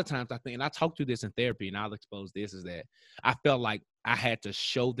 because a lot of times I think, and I talk through this in therapy, and I'll expose this, is that I felt like I had to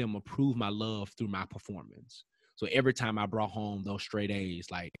show them or prove my love through my performance. So every time I brought home those straight A's,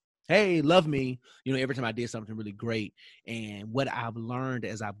 like, hey, love me, every time I did something really great. And what I've learned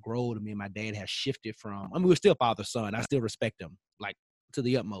as I've grown, me and my dad has shifted from, we're still father, son. I still respect him, like, to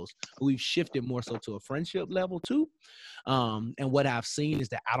the utmost. But we've shifted more so to a friendship level too. And what I've seen is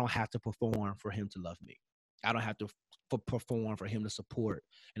that I don't have to perform for him to love me. I don't have to perform for him to support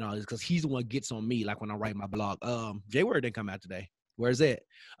and all this, because he's the one gets on me. Like when I write my blog, J-Word didn't come out today. Where's it?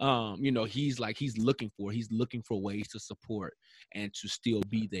 He's looking for ways to support and to still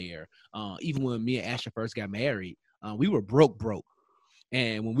be there. Even when me and Asher first got married, we were broke.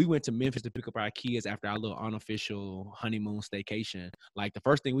 And when we went to Memphis to pick up our kids after our little unofficial honeymoon staycation, like the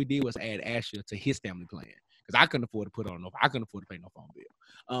first thing we did was add Asher to his family plan, because I couldn't afford to pay no phone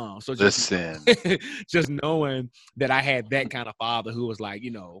bill. So just knowing that I had that kind of father who was like,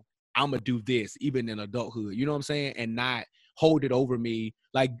 I'm gonna do this even in adulthood, you know what I'm saying, and not hold it over me.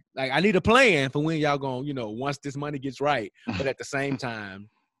 Like I need a plan for when y'all gonna, once this money gets right, but at the same time,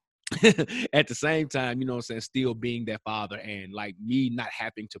 what I'm saying, still being that father, and like me not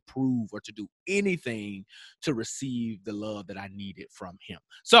having to prove or to do anything to receive the love that I needed from him.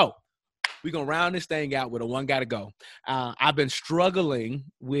 So we're going to round this thing out with a one gotta go. I've been struggling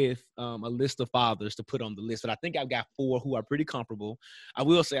with a list of fathers to put on the list, but I think I've got 4 who are pretty comparable. I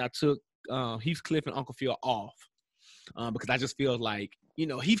will say I took Heathcliff and Uncle Phil off because I just feel like,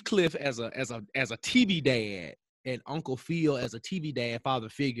 Heathcliff as a TV dad and Uncle Phil as a TV dad, father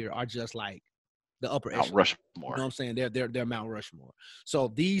figure, are just like the upper echelon. Mount Rushmore. You know what I'm saying? They're Mount Rushmore.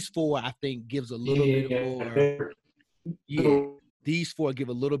 So these 4, I think, gives a little bit more. Yeah, these 4 give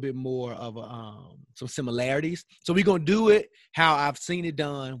a little bit more of some similarities. So we're gonna do it how I've seen it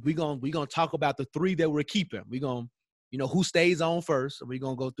done. We're gonna talk about the 3 that we're keeping. We're gonna, who stays on first, and we're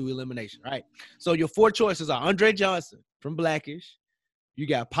gonna go through elimination. Right. So your 4 choices are Andre Johnson from Blackish. You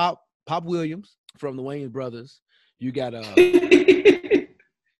got Pop Williams from the Wayans Brothers. You got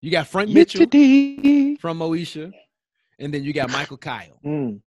Frank Mitchell from Moesha, and then you got Michael Kyle.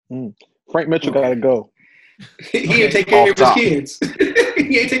 Frank Mitchell gotta go. He ain't take care of his kids.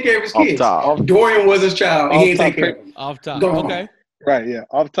 He ain't take care of his kids. Dorian was his child. He ain't take care of him. Off top. Okay. Right, yeah.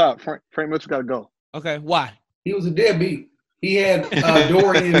 Off top, Frank Mitchell gotta go. Okay, why? He was a deadbeat. He had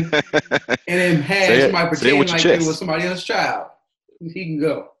Dorian and then had somebody pretend like it was somebody else's child. He can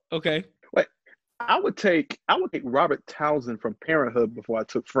go. Okay. Wait, I would take Robert Townsend from Parenthood before I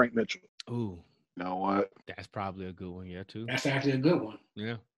took Frank Mitchell. Ooh. You know what? That's probably a good one, yeah, too. That's actually a good one.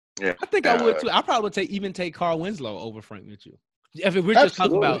 Yeah. Yeah. I think I would too. I probably would take Carl Winslow over Frank Mitchell. If we're just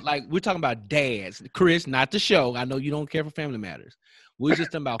talking about, we're talking about dads, Chris, not the show. I know you don't care for Family Matters. We're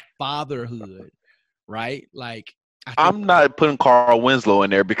just talking about fatherhood, right? Like, I'm not putting Carl Winslow in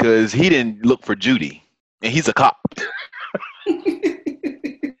there because he didn't look for Judy, and he's a cop.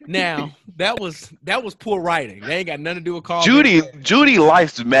 Now that was poor writing. They ain't got nothing to do with Carl. Judy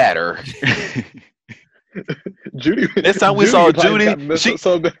lives matter. Judy. Next time we saw Judy,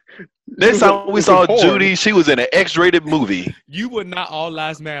 Judy, she was in an X-rated movie. You would not all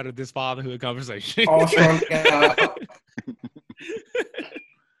lives matter this fatherhood conversation. All strong.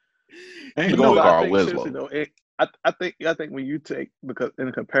 Ain't going Carl Winslow. I think when you take, because in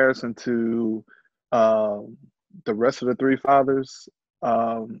comparison to the rest of the 3 fathers,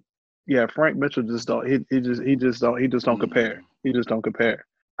 Frank Mitchell just don't compare. He just don't compare.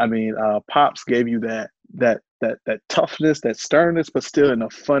 I mean, Pops gave you that toughness, that sternness, but still in a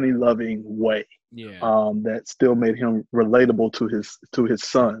funny, loving way. Yeah. That still made him relatable to his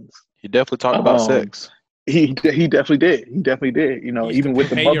sons. He definitely talked about sex. He definitely did. He definitely did. Even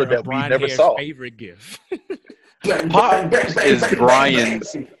with the mother that we never saw. Favorite gift. Pops is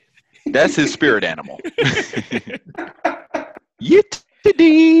Bryan's. That's his spirit animal.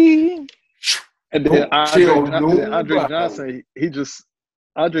 And then Andre Johnson,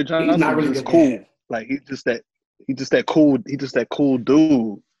 Andre Johnson is just cool. Dad. Like he's just that cool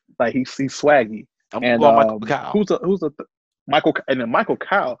dude. Like he's swaggy. Michael Kyle. Who's Michael, and then Michael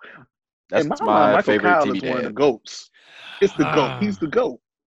Kyle. That's in my my mind, Michael favorite Kyle TV is dad. one of the goats. It's the goat. He's the goat.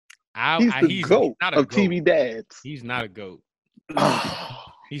 He's the GOAT not a of goat. TV dads. He's not a GOAT.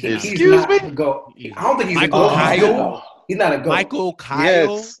 He's Excuse not me? a GOAT. I don't think he's Michael a GOAT. He's good, Kyle? though. He's not a GOAT. Michael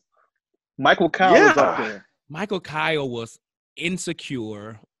Kyle. Yes. Michael Kyle is up there. Michael Kyle was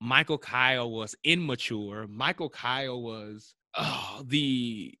insecure. Michael Kyle was immature. Michael Kyle was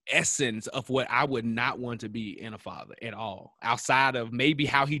the essence of what I would not want to be in a father at all. Outside of maybe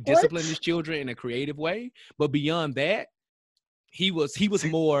how he disciplined his children in a creative way, but beyond that, he was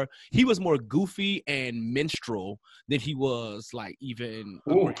more goofy and minstrel than he was like even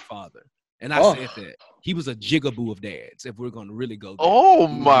a great father. And I said that he was a jigaboo of dads. If we're going to really go there. Oh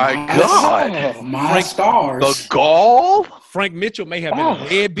my God! My stars. The gall. Frank Mitchell may have been a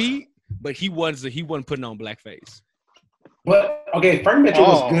deadbeat, but he wasn't putting on blackface. But okay, Frank Mitchell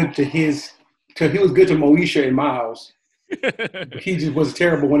was good to he was good to Moesha and Miles. He just was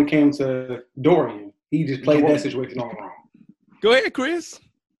terrible when it came to Dorian. He just played that situation all wrong. Go ahead, Chris.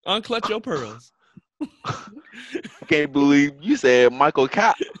 Unclutch your pearls. Can't believe you said Michael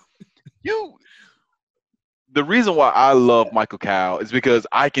Kyle. The reason why I love Michael Kyle is because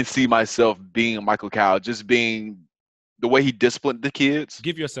I can see myself being Michael Kyle, just being the way he disciplined the kids.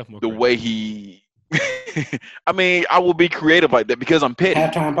 Give yourself more. The way he. I mean, I will be creative like that because I'm petty.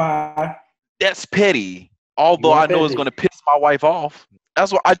 Halftime pie. That's petty. Although I know it's going to piss my wife off.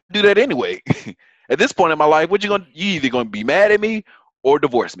 That's why I do that anyway. At this point in my life, you either going to be mad at me or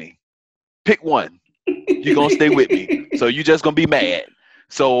divorce me. Pick one. You're going to stay with me. So you just going to be mad.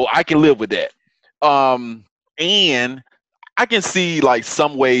 So I can live with that. And I can see like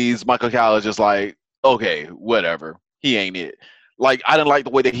some ways Michael Kyle is just like, okay, whatever. He ain't it. Like, I didn't like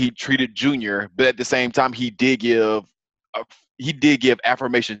the way that he treated Junior, but at the same time, he did give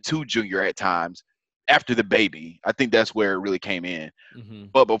affirmation to Junior at times after the baby. I think that's where it really came in. Mm-hmm.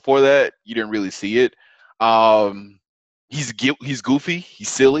 But before that, you didn't really see it. He's goofy. He's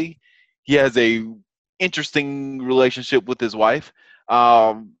silly. He has a interesting relationship with his wife.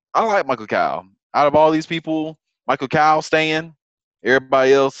 I like Michael Kyle. Out of all these people, Michael Kyle staying.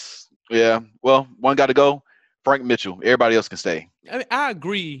 Everybody else, yeah. Well, one got to go. Frank Mitchell. Everybody else can stay. I mean, I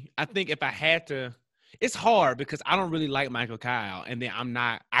agree. I think if I had to, it's hard because I don't really like Michael Kyle, and then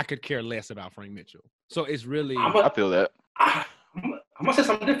I could care less about Frank Mitchell. So it's really. I feel that. I'm gonna say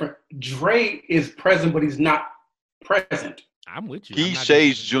something different. Dre is present, but he's not present. I'm with you. He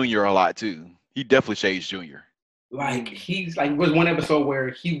shades Junior a lot too. He definitely shades Junior. Like he's like, was one episode where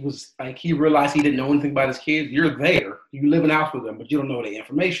he was like, he realized he didn't know anything about his kids. You're there, you live in the house with them, but you don't know their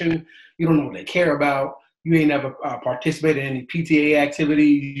information. You don't know what they care about. You ain't never participated in any PTA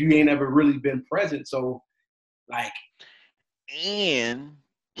activities. You ain't ever really been present. So, like, and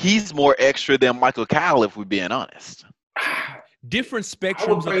he's more extra than Michael Kyle, if we're being honest. Different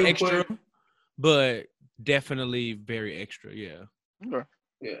spectrums of extra, but definitely very extra. Yeah. Okay.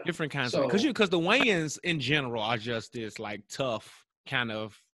 Yeah. Different kinds of, because the Wayans in general are just this like tough kind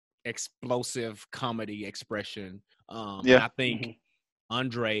of explosive comedy expression. I think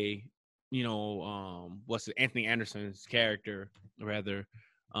Andre, Anthony Anderson's character rather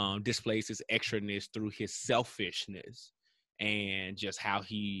displays his extraness through his selfishness and just how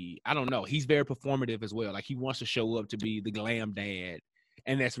he's very performative as well. Like he wants to show up to be the glam dad,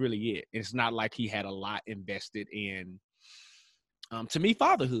 and that's really it. It's not like he had a lot invested in. To me,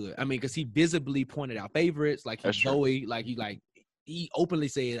 fatherhood. I mean, because he visibly pointed out favorites, like Zoe, he openly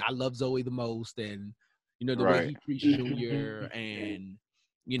said, "I love Zoe the most," and the way he treats Junior, and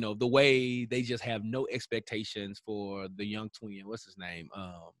the way they just have no expectations for the young twin. What's his name?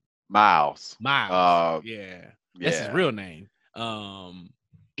 Miles. Miles. That's his real name.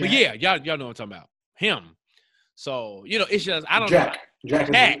 But yeah, y'all know what I'm talking about. Him. So it's just I don't know.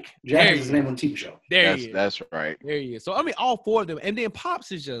 Jack is his name on the TV show. That's right. There he is. So I mean, all four of them, and then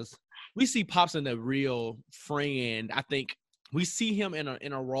Pops is just we see Pops in a real friend. I think we see him in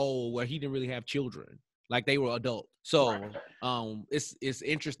a role where he didn't really have children, like they were adults. So it's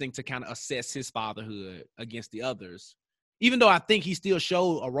interesting to kind of assess his fatherhood against the others. Even though I think he still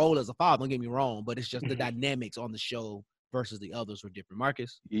showed a role as a father, don't get me wrong, but it's just the dynamics on the show versus the others were different.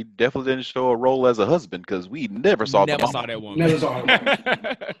 Marcus? He definitely didn't show a role as a husband because we never saw that woman. Never saw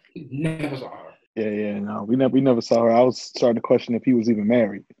her. Never saw her. Yeah, no, we never saw her. I was starting to question if he was even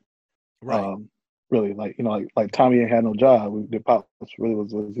married. Right. Really, like Tommy ain't had no job. The Pops really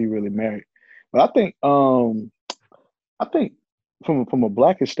was he really married? But I think from a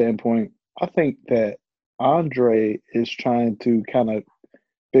Blackish standpoint, I think that Andre is trying to kind of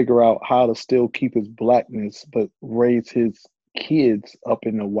figure out how to still keep his blackness, but raise his kids up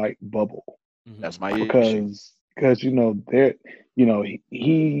in a white bubble. That's my issue. Because he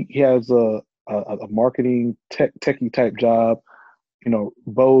has a marketing techie type job.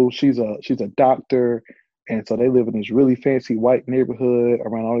 Bo, she's a doctor, and so they live in this really fancy white neighborhood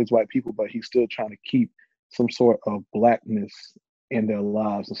around all these white people, but he's still trying to keep some sort of blackness in their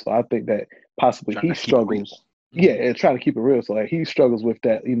lives. And so I think that possibly he struggles. Yeah, and trying to keep it real. So like he struggles with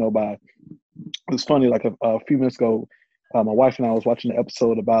that, by it's funny, like a few minutes ago, my wife and I was watching an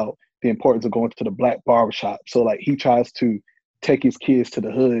episode about the importance of going to the black barbershop. So like he tries to take his kids to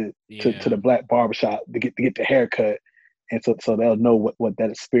the hood, to the black barbershop to get the haircut. And so they'll know what that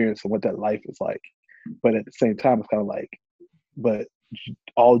experience and what that life is like. But at the same time, it's kind of like, but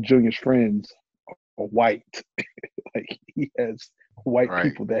all Junior's friends are white. Like he has white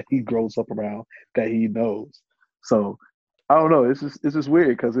people that he grows up around that he knows. So I don't know. It's just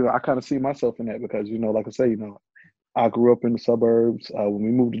weird because I kind of see myself in that because like I say, I grew up in the suburbs. When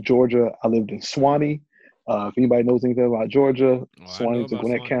we moved to Georgia, I lived in Swanee. If anybody knows anything about Georgia, Swanee's in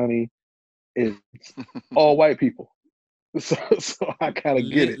Gwinnett County. It's all white people. So I kind of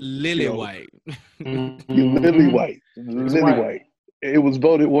get it. Lily white. Lily white. Lily white. It was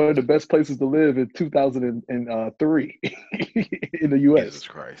voted one of the best places to live in 2003 in the U.S. Jesus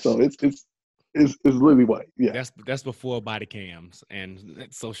Christ. So it's lily white. Yeah, that's before body cams and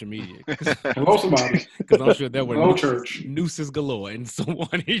social media. Hello, somebody. Because I'm sure there were church nooses galore in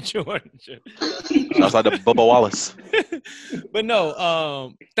Swanee, Georgia. Shouts out to Bubba Wallace. But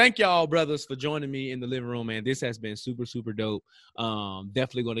no, thank y'all, brothers, for joining me in the living room, man. This has been super, super dope.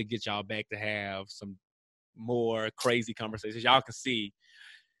 Definitely going to get y'all back to have some more crazy conversations. Y'all can see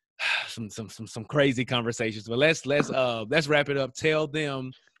some crazy conversations. But let's wrap it up. Tell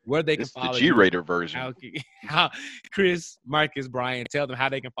them where they can follow the G-rated version. How Chris, Marcus, Bryan, tell them how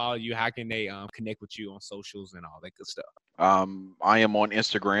they can follow you. How can they connect with you on socials and all that good stuff? I am on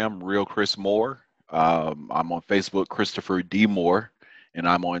Instagram, Real Chris Moore. I'm on Facebook, Christopher D. Moore. And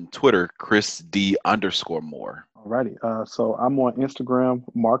I'm on Twitter, Chris D_Moore. Alrighty. So I'm on Instagram,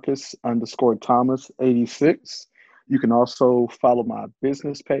 Marcus_Thomas86. You can also follow my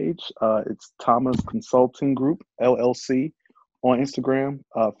business page. It's Thomas Consulting Group, LLC. On Instagram,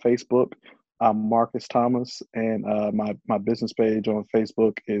 Facebook, I'm Marcus Thomas, and my business page on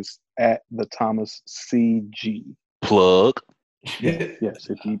Facebook is at the Thomas CG. Plug. Yes.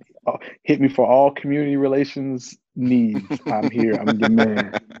 If you hit me for all community relations needs, I'm here. I'm your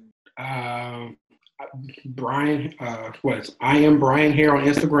man. Bryan, I am Bryan Haire on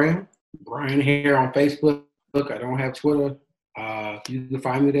Instagram. Bryan Haire on Facebook. I don't have Twitter. You can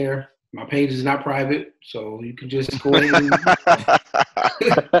find me there. My page is not private, so you can just go ahead and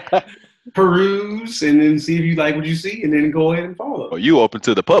peruse and then see if you like what you see, and then go ahead and follow. Oh, you open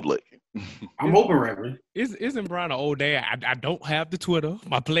to the public? I'm open, Reverend. Isn't Bryan an old dad? I don't have the Twitter.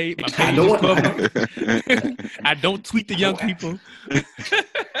 My page is don't public. I don't tweet the young people.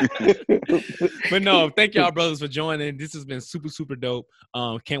 But no, thank y'all, brothers, for joining. This has been super, super dope.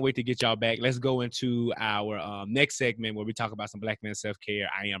 Can't wait to get y'all back. Let's go into our next segment where we talk about some black men self-care.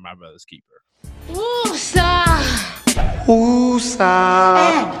 I am my brother's keeper. Woosah!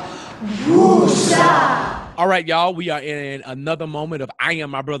 Woosah! Woosah! All right, y'all, we are in another moment of I am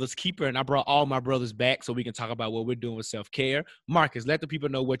my brother's keeper, and I brought all my brothers back so we can talk about what we're doing with self-care. Marcus, let the people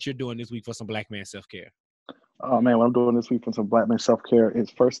know what you're doing this week for some black man self-care. Oh, man, what I'm doing this week for some black man self-care is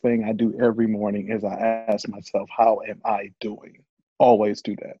first thing I do every morning is I ask myself, how am I doing? Always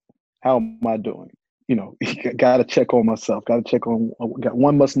do that. How am I doing? Got to check on myself. Got to check on,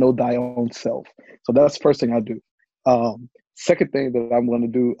 one must know thy own self. So that's the first thing I do. Second thing that I'm going to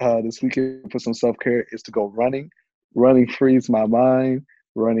do this weekend for some self-care is to go running. Running frees my mind.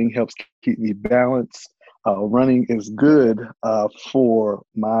 Running helps keep me balanced. Running is good for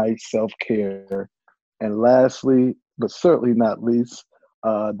my self-care. And lastly, but certainly not least,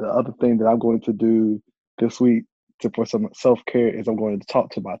 the other thing that I'm going to do this week for some self-care is I'm going to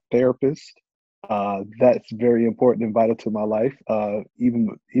talk to my therapist. That's very important and vital to my life.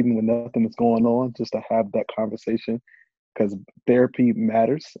 Even when nothing is going on, just to have that conversation. Because therapy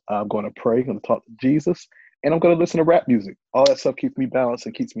matters. I'm going to pray, I'm going to talk to Jesus, and I'm going to listen to rap music. All that stuff keeps me balanced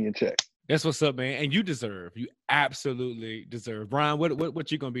and keeps me in check. That's what's up, man. And you absolutely deserve. Bryan, what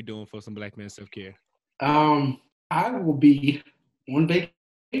you going to be doing for some black men self-care? I will be on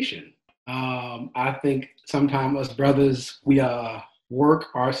vacation. I think sometimes us brothers, we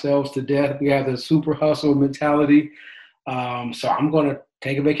work ourselves to death. We have the super hustle mentality. So I'm going to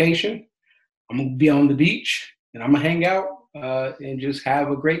take a vacation. I'm going to be on the beach. And I'm going to hang out and just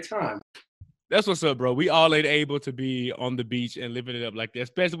have a great time. That's what's up, bro. We all ain't able to be on the beach and living it up like that,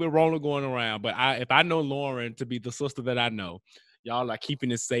 especially with Roland going around. But if I know Lauren to be the sister that I know, y'all are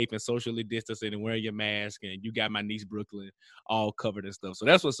keeping it safe and socially distancing and wearing your mask, and you got my niece Brooklyn all covered and stuff. So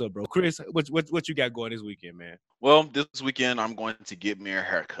that's what's up, bro. Chris, what you got going this weekend, man? Well, this weekend I'm going to get me a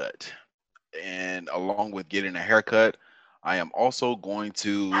haircut. And along with getting a haircut, I am also going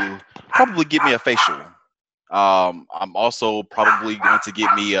to probably get me a facial. I'm also probably going to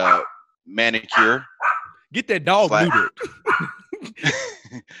get me a manicure. Get that dog neutered.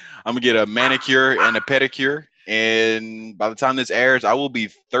 I'm gonna get a manicure and a pedicure, and by the time this airs, I will be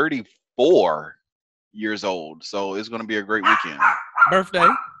 34 years old. So it's gonna be a great weekend. Birthday.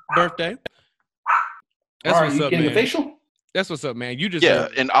 That's what's up, man. A facial? That's what's up, man. You just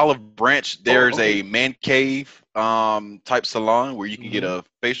in Olive Branch, there's a man cave type salon where you can get a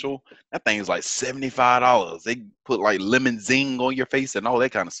facial. That thing is like $75. They put like lemon zing on your face and all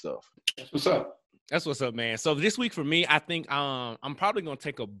that kind of stuff. That's what's up. That's what's up, man. So this week for me, I think I'm probably gonna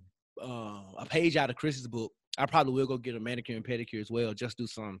take a page out of Chris's book. I probably will go get a manicure and pedicure as well. Just do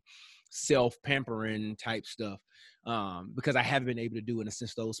some self-pampering type stuff because I haven't been able to do it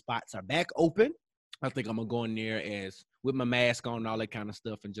since those spots are back open. I think I'm gonna go in there as with my mask on and all that kind of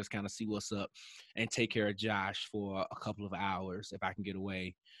stuff and just kind of see what's up and take care of Josh for a couple of hours if I can get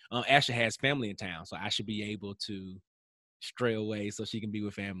away. Ashley has family in town, so I should be able to stray away so she can be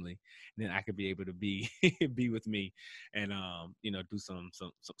with family. And then I could be able to be with me and do some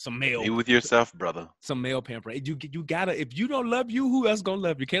male. Be with yourself, brother. Some male pampering. You gotta, if you don't love you, who else gonna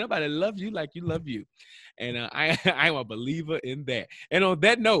love you? Can't nobody love you like you love you. And I'm a believer in that. And on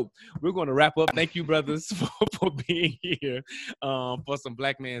that note, we're going to wrap up. Thank you, brothers, for being here for some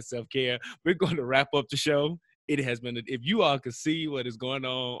Black Man Self-Care. We're going to wrap up the show. It has been, if you all could see what is going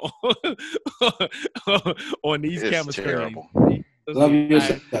on on these camera screens. Love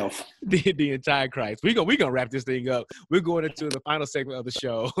yourself. The entire Christ. We're gonna wrap this thing up. We're going into the final segment of the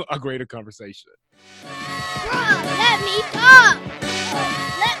show, A Greater Conversation. Let me talk.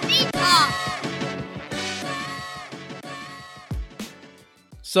 Let me talk.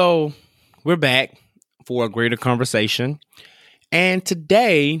 So we're back for A Greater Conversation. And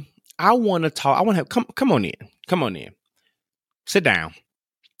today I want to talk. I want to have come on in. Come on in. Sit down.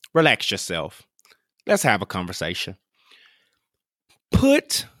 Relax yourself. Let's have a conversation.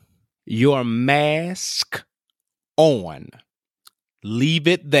 Put your mask on. Leave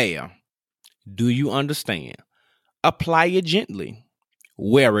it there. Do you understand? Apply it gently.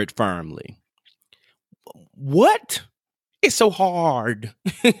 Wear it firmly. What is so hard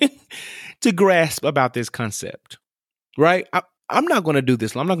to grasp about this concept? Right? I'm not going to do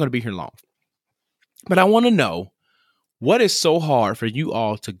this. I'm not going to be here long. But I want to know, what is so hard for you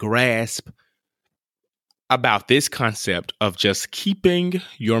all to grasp about this concept of just keeping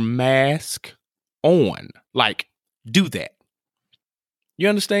your mask on? Like, do that. You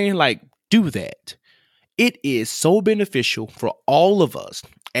understand? Like, do that. It is so beneficial for all of us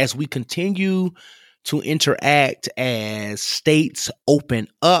as we continue to interact, as states open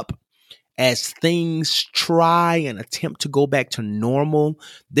up, as things try and attempt to go back to normal.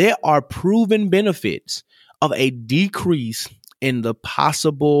 There are proven benefits of a decrease in the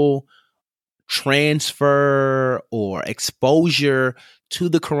possible transfer or exposure to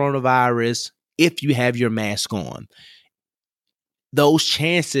the coronavirus if you have your mask on. Those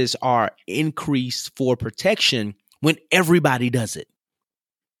chances are increased for protection when everybody does it.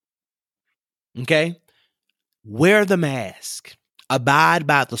 Okay? Wear the mask. Abide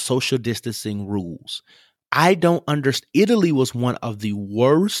by the social distancing rules. I don't understand. Italy was one of the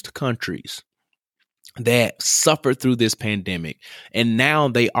worst countries that suffered through this pandemic. And now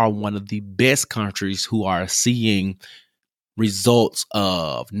they are one of the best countries who are seeing results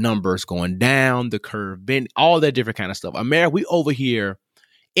of numbers going down, the curve bend, all that different kind of stuff. America, we over here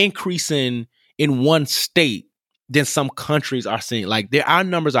increasing in one state than some countries are seeing. Like our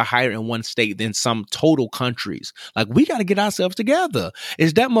numbers are higher in one state than some total countries. Like we got to get ourselves together.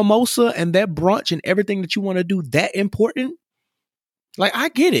 Is that mimosa and that brunch and everything that you want to do that important? Like I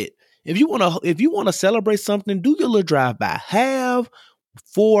get it. If you want to celebrate something, do your little drive-by. Have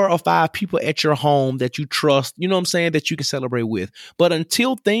 4 or 5 people at your home that you trust, you know what I'm saying, that you can celebrate with. But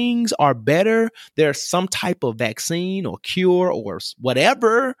until things are better, there's some type of vaccine or cure or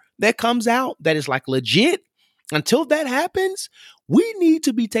whatever that comes out that is like legit. Until that happens, we need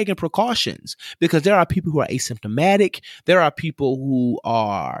to be taking precautions because there are people who are asymptomatic. There are people who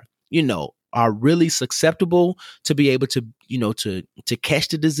are, are really susceptible to be able to, to catch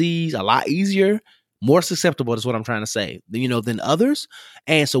the disease a lot easier, more susceptible is what I'm trying to say, than others.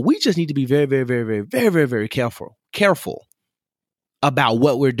 And so we just need to be very, very, very, very, very, very, very careful about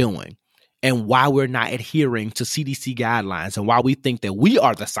what we're doing and why we're not adhering to CDC guidelines and why we think that we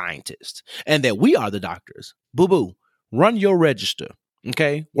are the scientists and that we are the doctors. Boo-boo. run your register,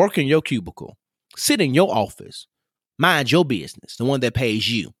 okay? Work in your cubicle, sit in your office, mind your business, the one that pays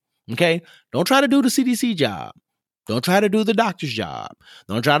you, okay? Don't try to do the CDC job. Don't try to do the doctor's job.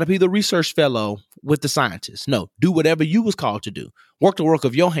 Don't try to be the research fellow with the scientists. No, do whatever you was called to do. Work the work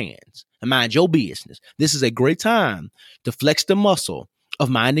of your hands and mind your business. This is a great time to flex the muscle of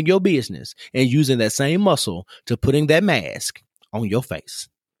minding your business and using that same muscle to putting that mask on your face.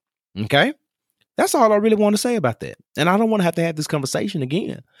 Okay? That's all I really want to say about that. And I don't want to have this conversation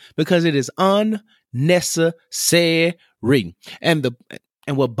again because it is unnecessary.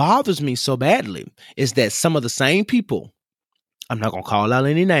 And what bothers me so badly is that some of the same people, I'm not going to call out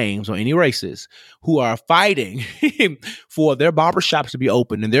any names or any races, who are fighting for their barbershops to be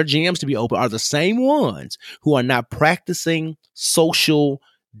open and their gyms to be open are the same ones who are not practicing social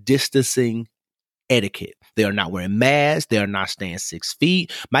distancing etiquette. They are not wearing masks. They are not staying 6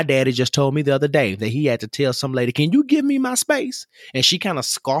 feet. My daddy just told me the other day that he had to tell some lady, can you give me my space? And she kind of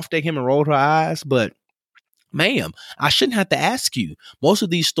scoffed at him and rolled her eyes. But ma'am, I shouldn't have to ask you. Most of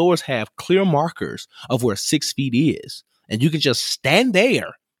these stores have clear markers of where 6 feet is. And you can just stand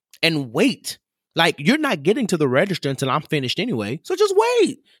there and wait. Like, you're not getting to the register until I'm finished anyway. So just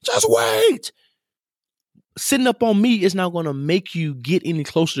wait. Just wait. Sitting up on me is not going to make you get any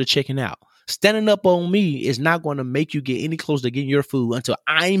closer to checking out. Standing up on me is not going to make you get any closer to getting your food until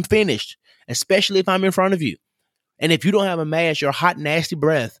I'm finished, especially if I'm in front of you. And if you don't have a mask, your hot, nasty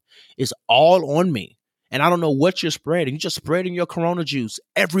breath is all on me. And I don't know what you're spreading. You're just spreading your corona juice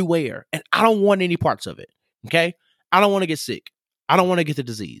everywhere. And I don't want any parts of it. Okay? I don't want to get sick. I don't want to get the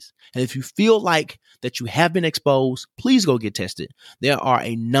disease. And if you feel like that you have been exposed, please go get tested. There are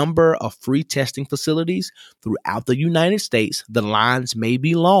a number of free testing facilities throughout the United States. The lines may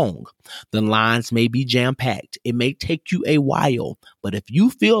be long. The lines may be jam-packed. It may take you a while. But if you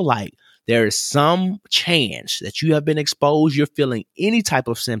feel like there is some chance that you have been exposed, you're feeling any type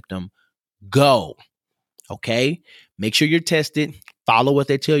of symptom, go. Okay? Make sure you're tested. Follow what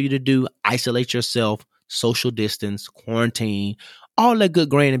they tell you to do. Isolate yourself. Social distance, quarantine, all that good,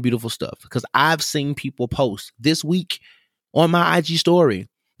 grand, and beautiful stuff. Because I've seen people post this week on my IG story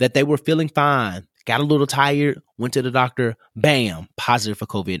that they were feeling fine, got a little tired, went to the doctor, bam, positive for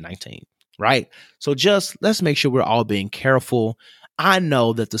COVID-19, right? So just let's make sure we're all being careful. I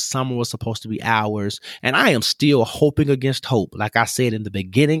know that the summer was supposed to be ours, and I am still hoping against hope, like I said in the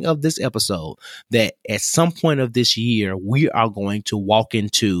beginning of this episode, that at some point of this year, we are going to walk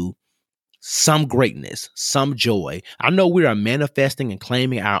into some greatness, some joy. I know we are manifesting and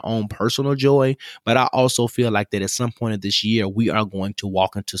claiming our own personal joy, but I also feel like that at some point of this year, we are going to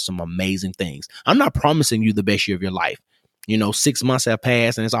walk into some amazing things. I'm not promising you the best year of your life. 6 months have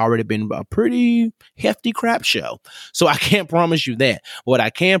passed and it's already been a pretty hefty crap show. So I can't promise you that. What I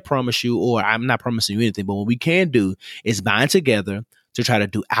can promise you, or I'm not promising you anything, but what we can do is bind together to try to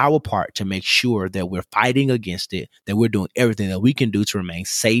do our part to make sure that we're fighting against it, that we're doing everything that we can do to remain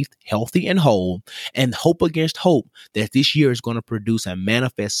safe, healthy, and whole, and hope against hope that this year is going to produce and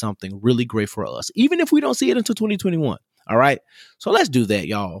manifest something really great for us, even if we don't see it until 2021. All right. So let's do that,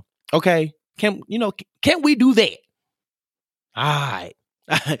 y'all. Okay. Can we do that? All right.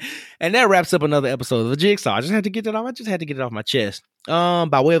 And that wraps up another episode of the Jigsaw. I just had to get it off my chest.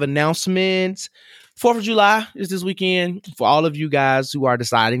 By way of announcements, 4th of July is this weekend for all of you guys who are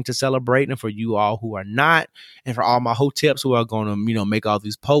deciding to celebrate, and for you all who are not, and for all my hoteps who are going to, make all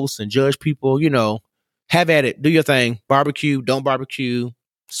these posts and judge people, have at it. Do your thing. Barbecue, don't barbecue.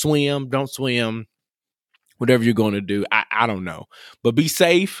 Swim, don't swim. Whatever you're going to do. I don't know. But be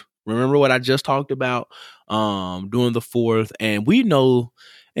safe. Remember what I just talked about during the 4th. And we know,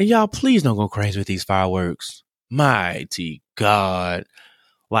 and y'all, please don't go crazy with these fireworks. Mighty God.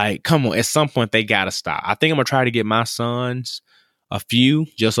 Like, come on. At some point, they got to stop. I think I'm going to try to get my sons a few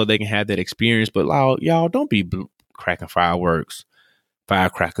just so they can have that experience. But y'all, don't be cracking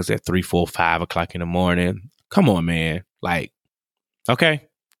firecrackers at 3, 4, 5 o'clock in the morning. Come on, man. Like, okay.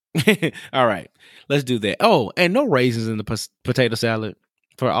 All right. Let's do that. Oh, and no raisins in the potato salad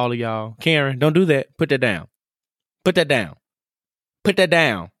for all of y'all. Karen, don't do that. Put that down. Put that down. Put that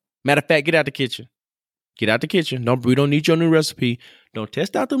down. Matter of fact, get out the kitchen. Get out the kitchen. We don't need your new recipe. Don't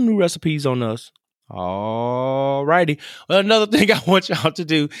test out them new recipes on us. All righty. Well, another thing I want y'all to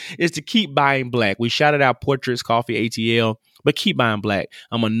do is to keep buying black. We shouted out Portraits Coffee ATL, but keep buying black.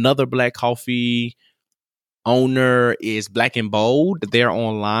 Another black coffee owner is Black and Bold. They're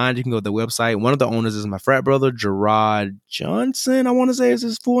online. You can go to the website. One of the owners is my frat brother, Gerard Johnson, I want to say is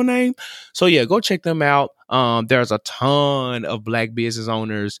his full name. So yeah, go check them out. There's a ton of black business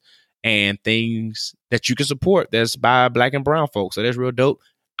owners and things that you can support that's by black and brown folks. So that's real dope.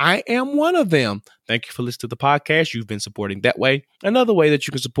 I am one of them. Thank you for listening to the podcast. You've been supporting that way. Another way that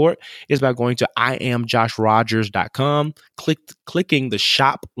you can support is by going to IamJoshRogers.com, clicking the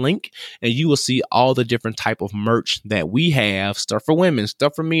shop link, and you will see all the different type of merch that we have, stuff for women,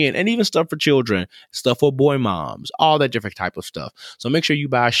 stuff for men, and even stuff for children, stuff for boy moms, all that different type of stuff. So make sure you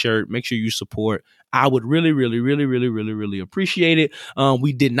buy a shirt, make sure you support. I would really appreciate it.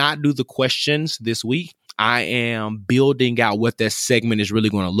 We did not do the questions this week. I am building out what that segment is really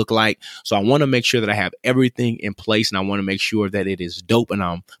going to look like. So I want to make sure that I have everything in place, and I want to make sure that it is dope and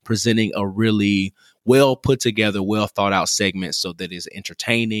I'm presenting a really well put together, well thought out segment so that it's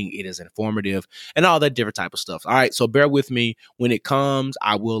entertaining, it is informative, and all that different type of stuff. All right, so bear with me. When it comes,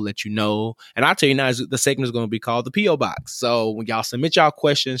 I will let you know. And I'll tell you now, the segment is going to be called the P.O. Box. So when y'all submit y'all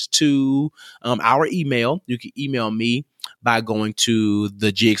questions to our email, you can email me by going to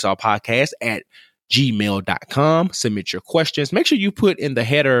the Jigsaw Podcast at gmail.com. Submit your questions. Make sure you put in the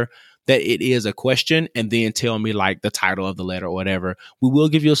header that it is a question and then tell me like the title of the letter or whatever. We will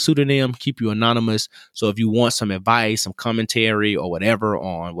give you a pseudonym, keep you anonymous. So if you want some advice, some commentary or whatever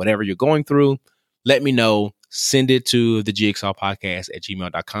on whatever you're going through, let me know. Send it to the Jigsaw Podcast at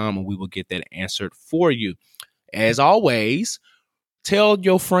gmail.com and we will get that answered for you. As always, tell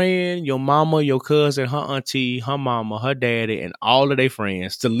your friend, your mama, your cousin, her auntie, her mama, her daddy, and all of their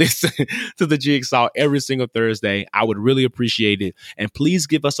friends to listen to the Jigsaw every single Thursday. I would really appreciate it. And please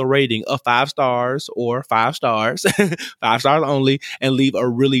give us a rating of 5 stars or 5 stars, 5 stars only, and leave a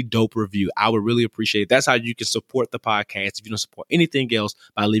really dope review. I would really appreciate it. That's how you can support the podcast if you don't support anything else,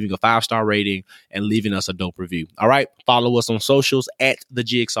 by leaving a 5-star rating and leaving us a dope review. All right. Follow us on socials at the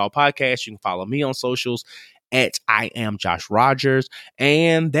Jigsaw Podcast. You can follow me on socials at I Am Josh Rogers.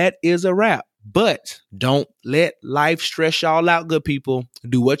 And that is a wrap. But don't let life stress y'all out, good people.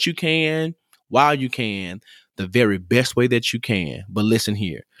 Do what you can while you can, the very best way that you can. But listen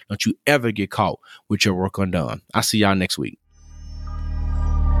here, don't you ever get caught with your work undone. I'll see y'all next week.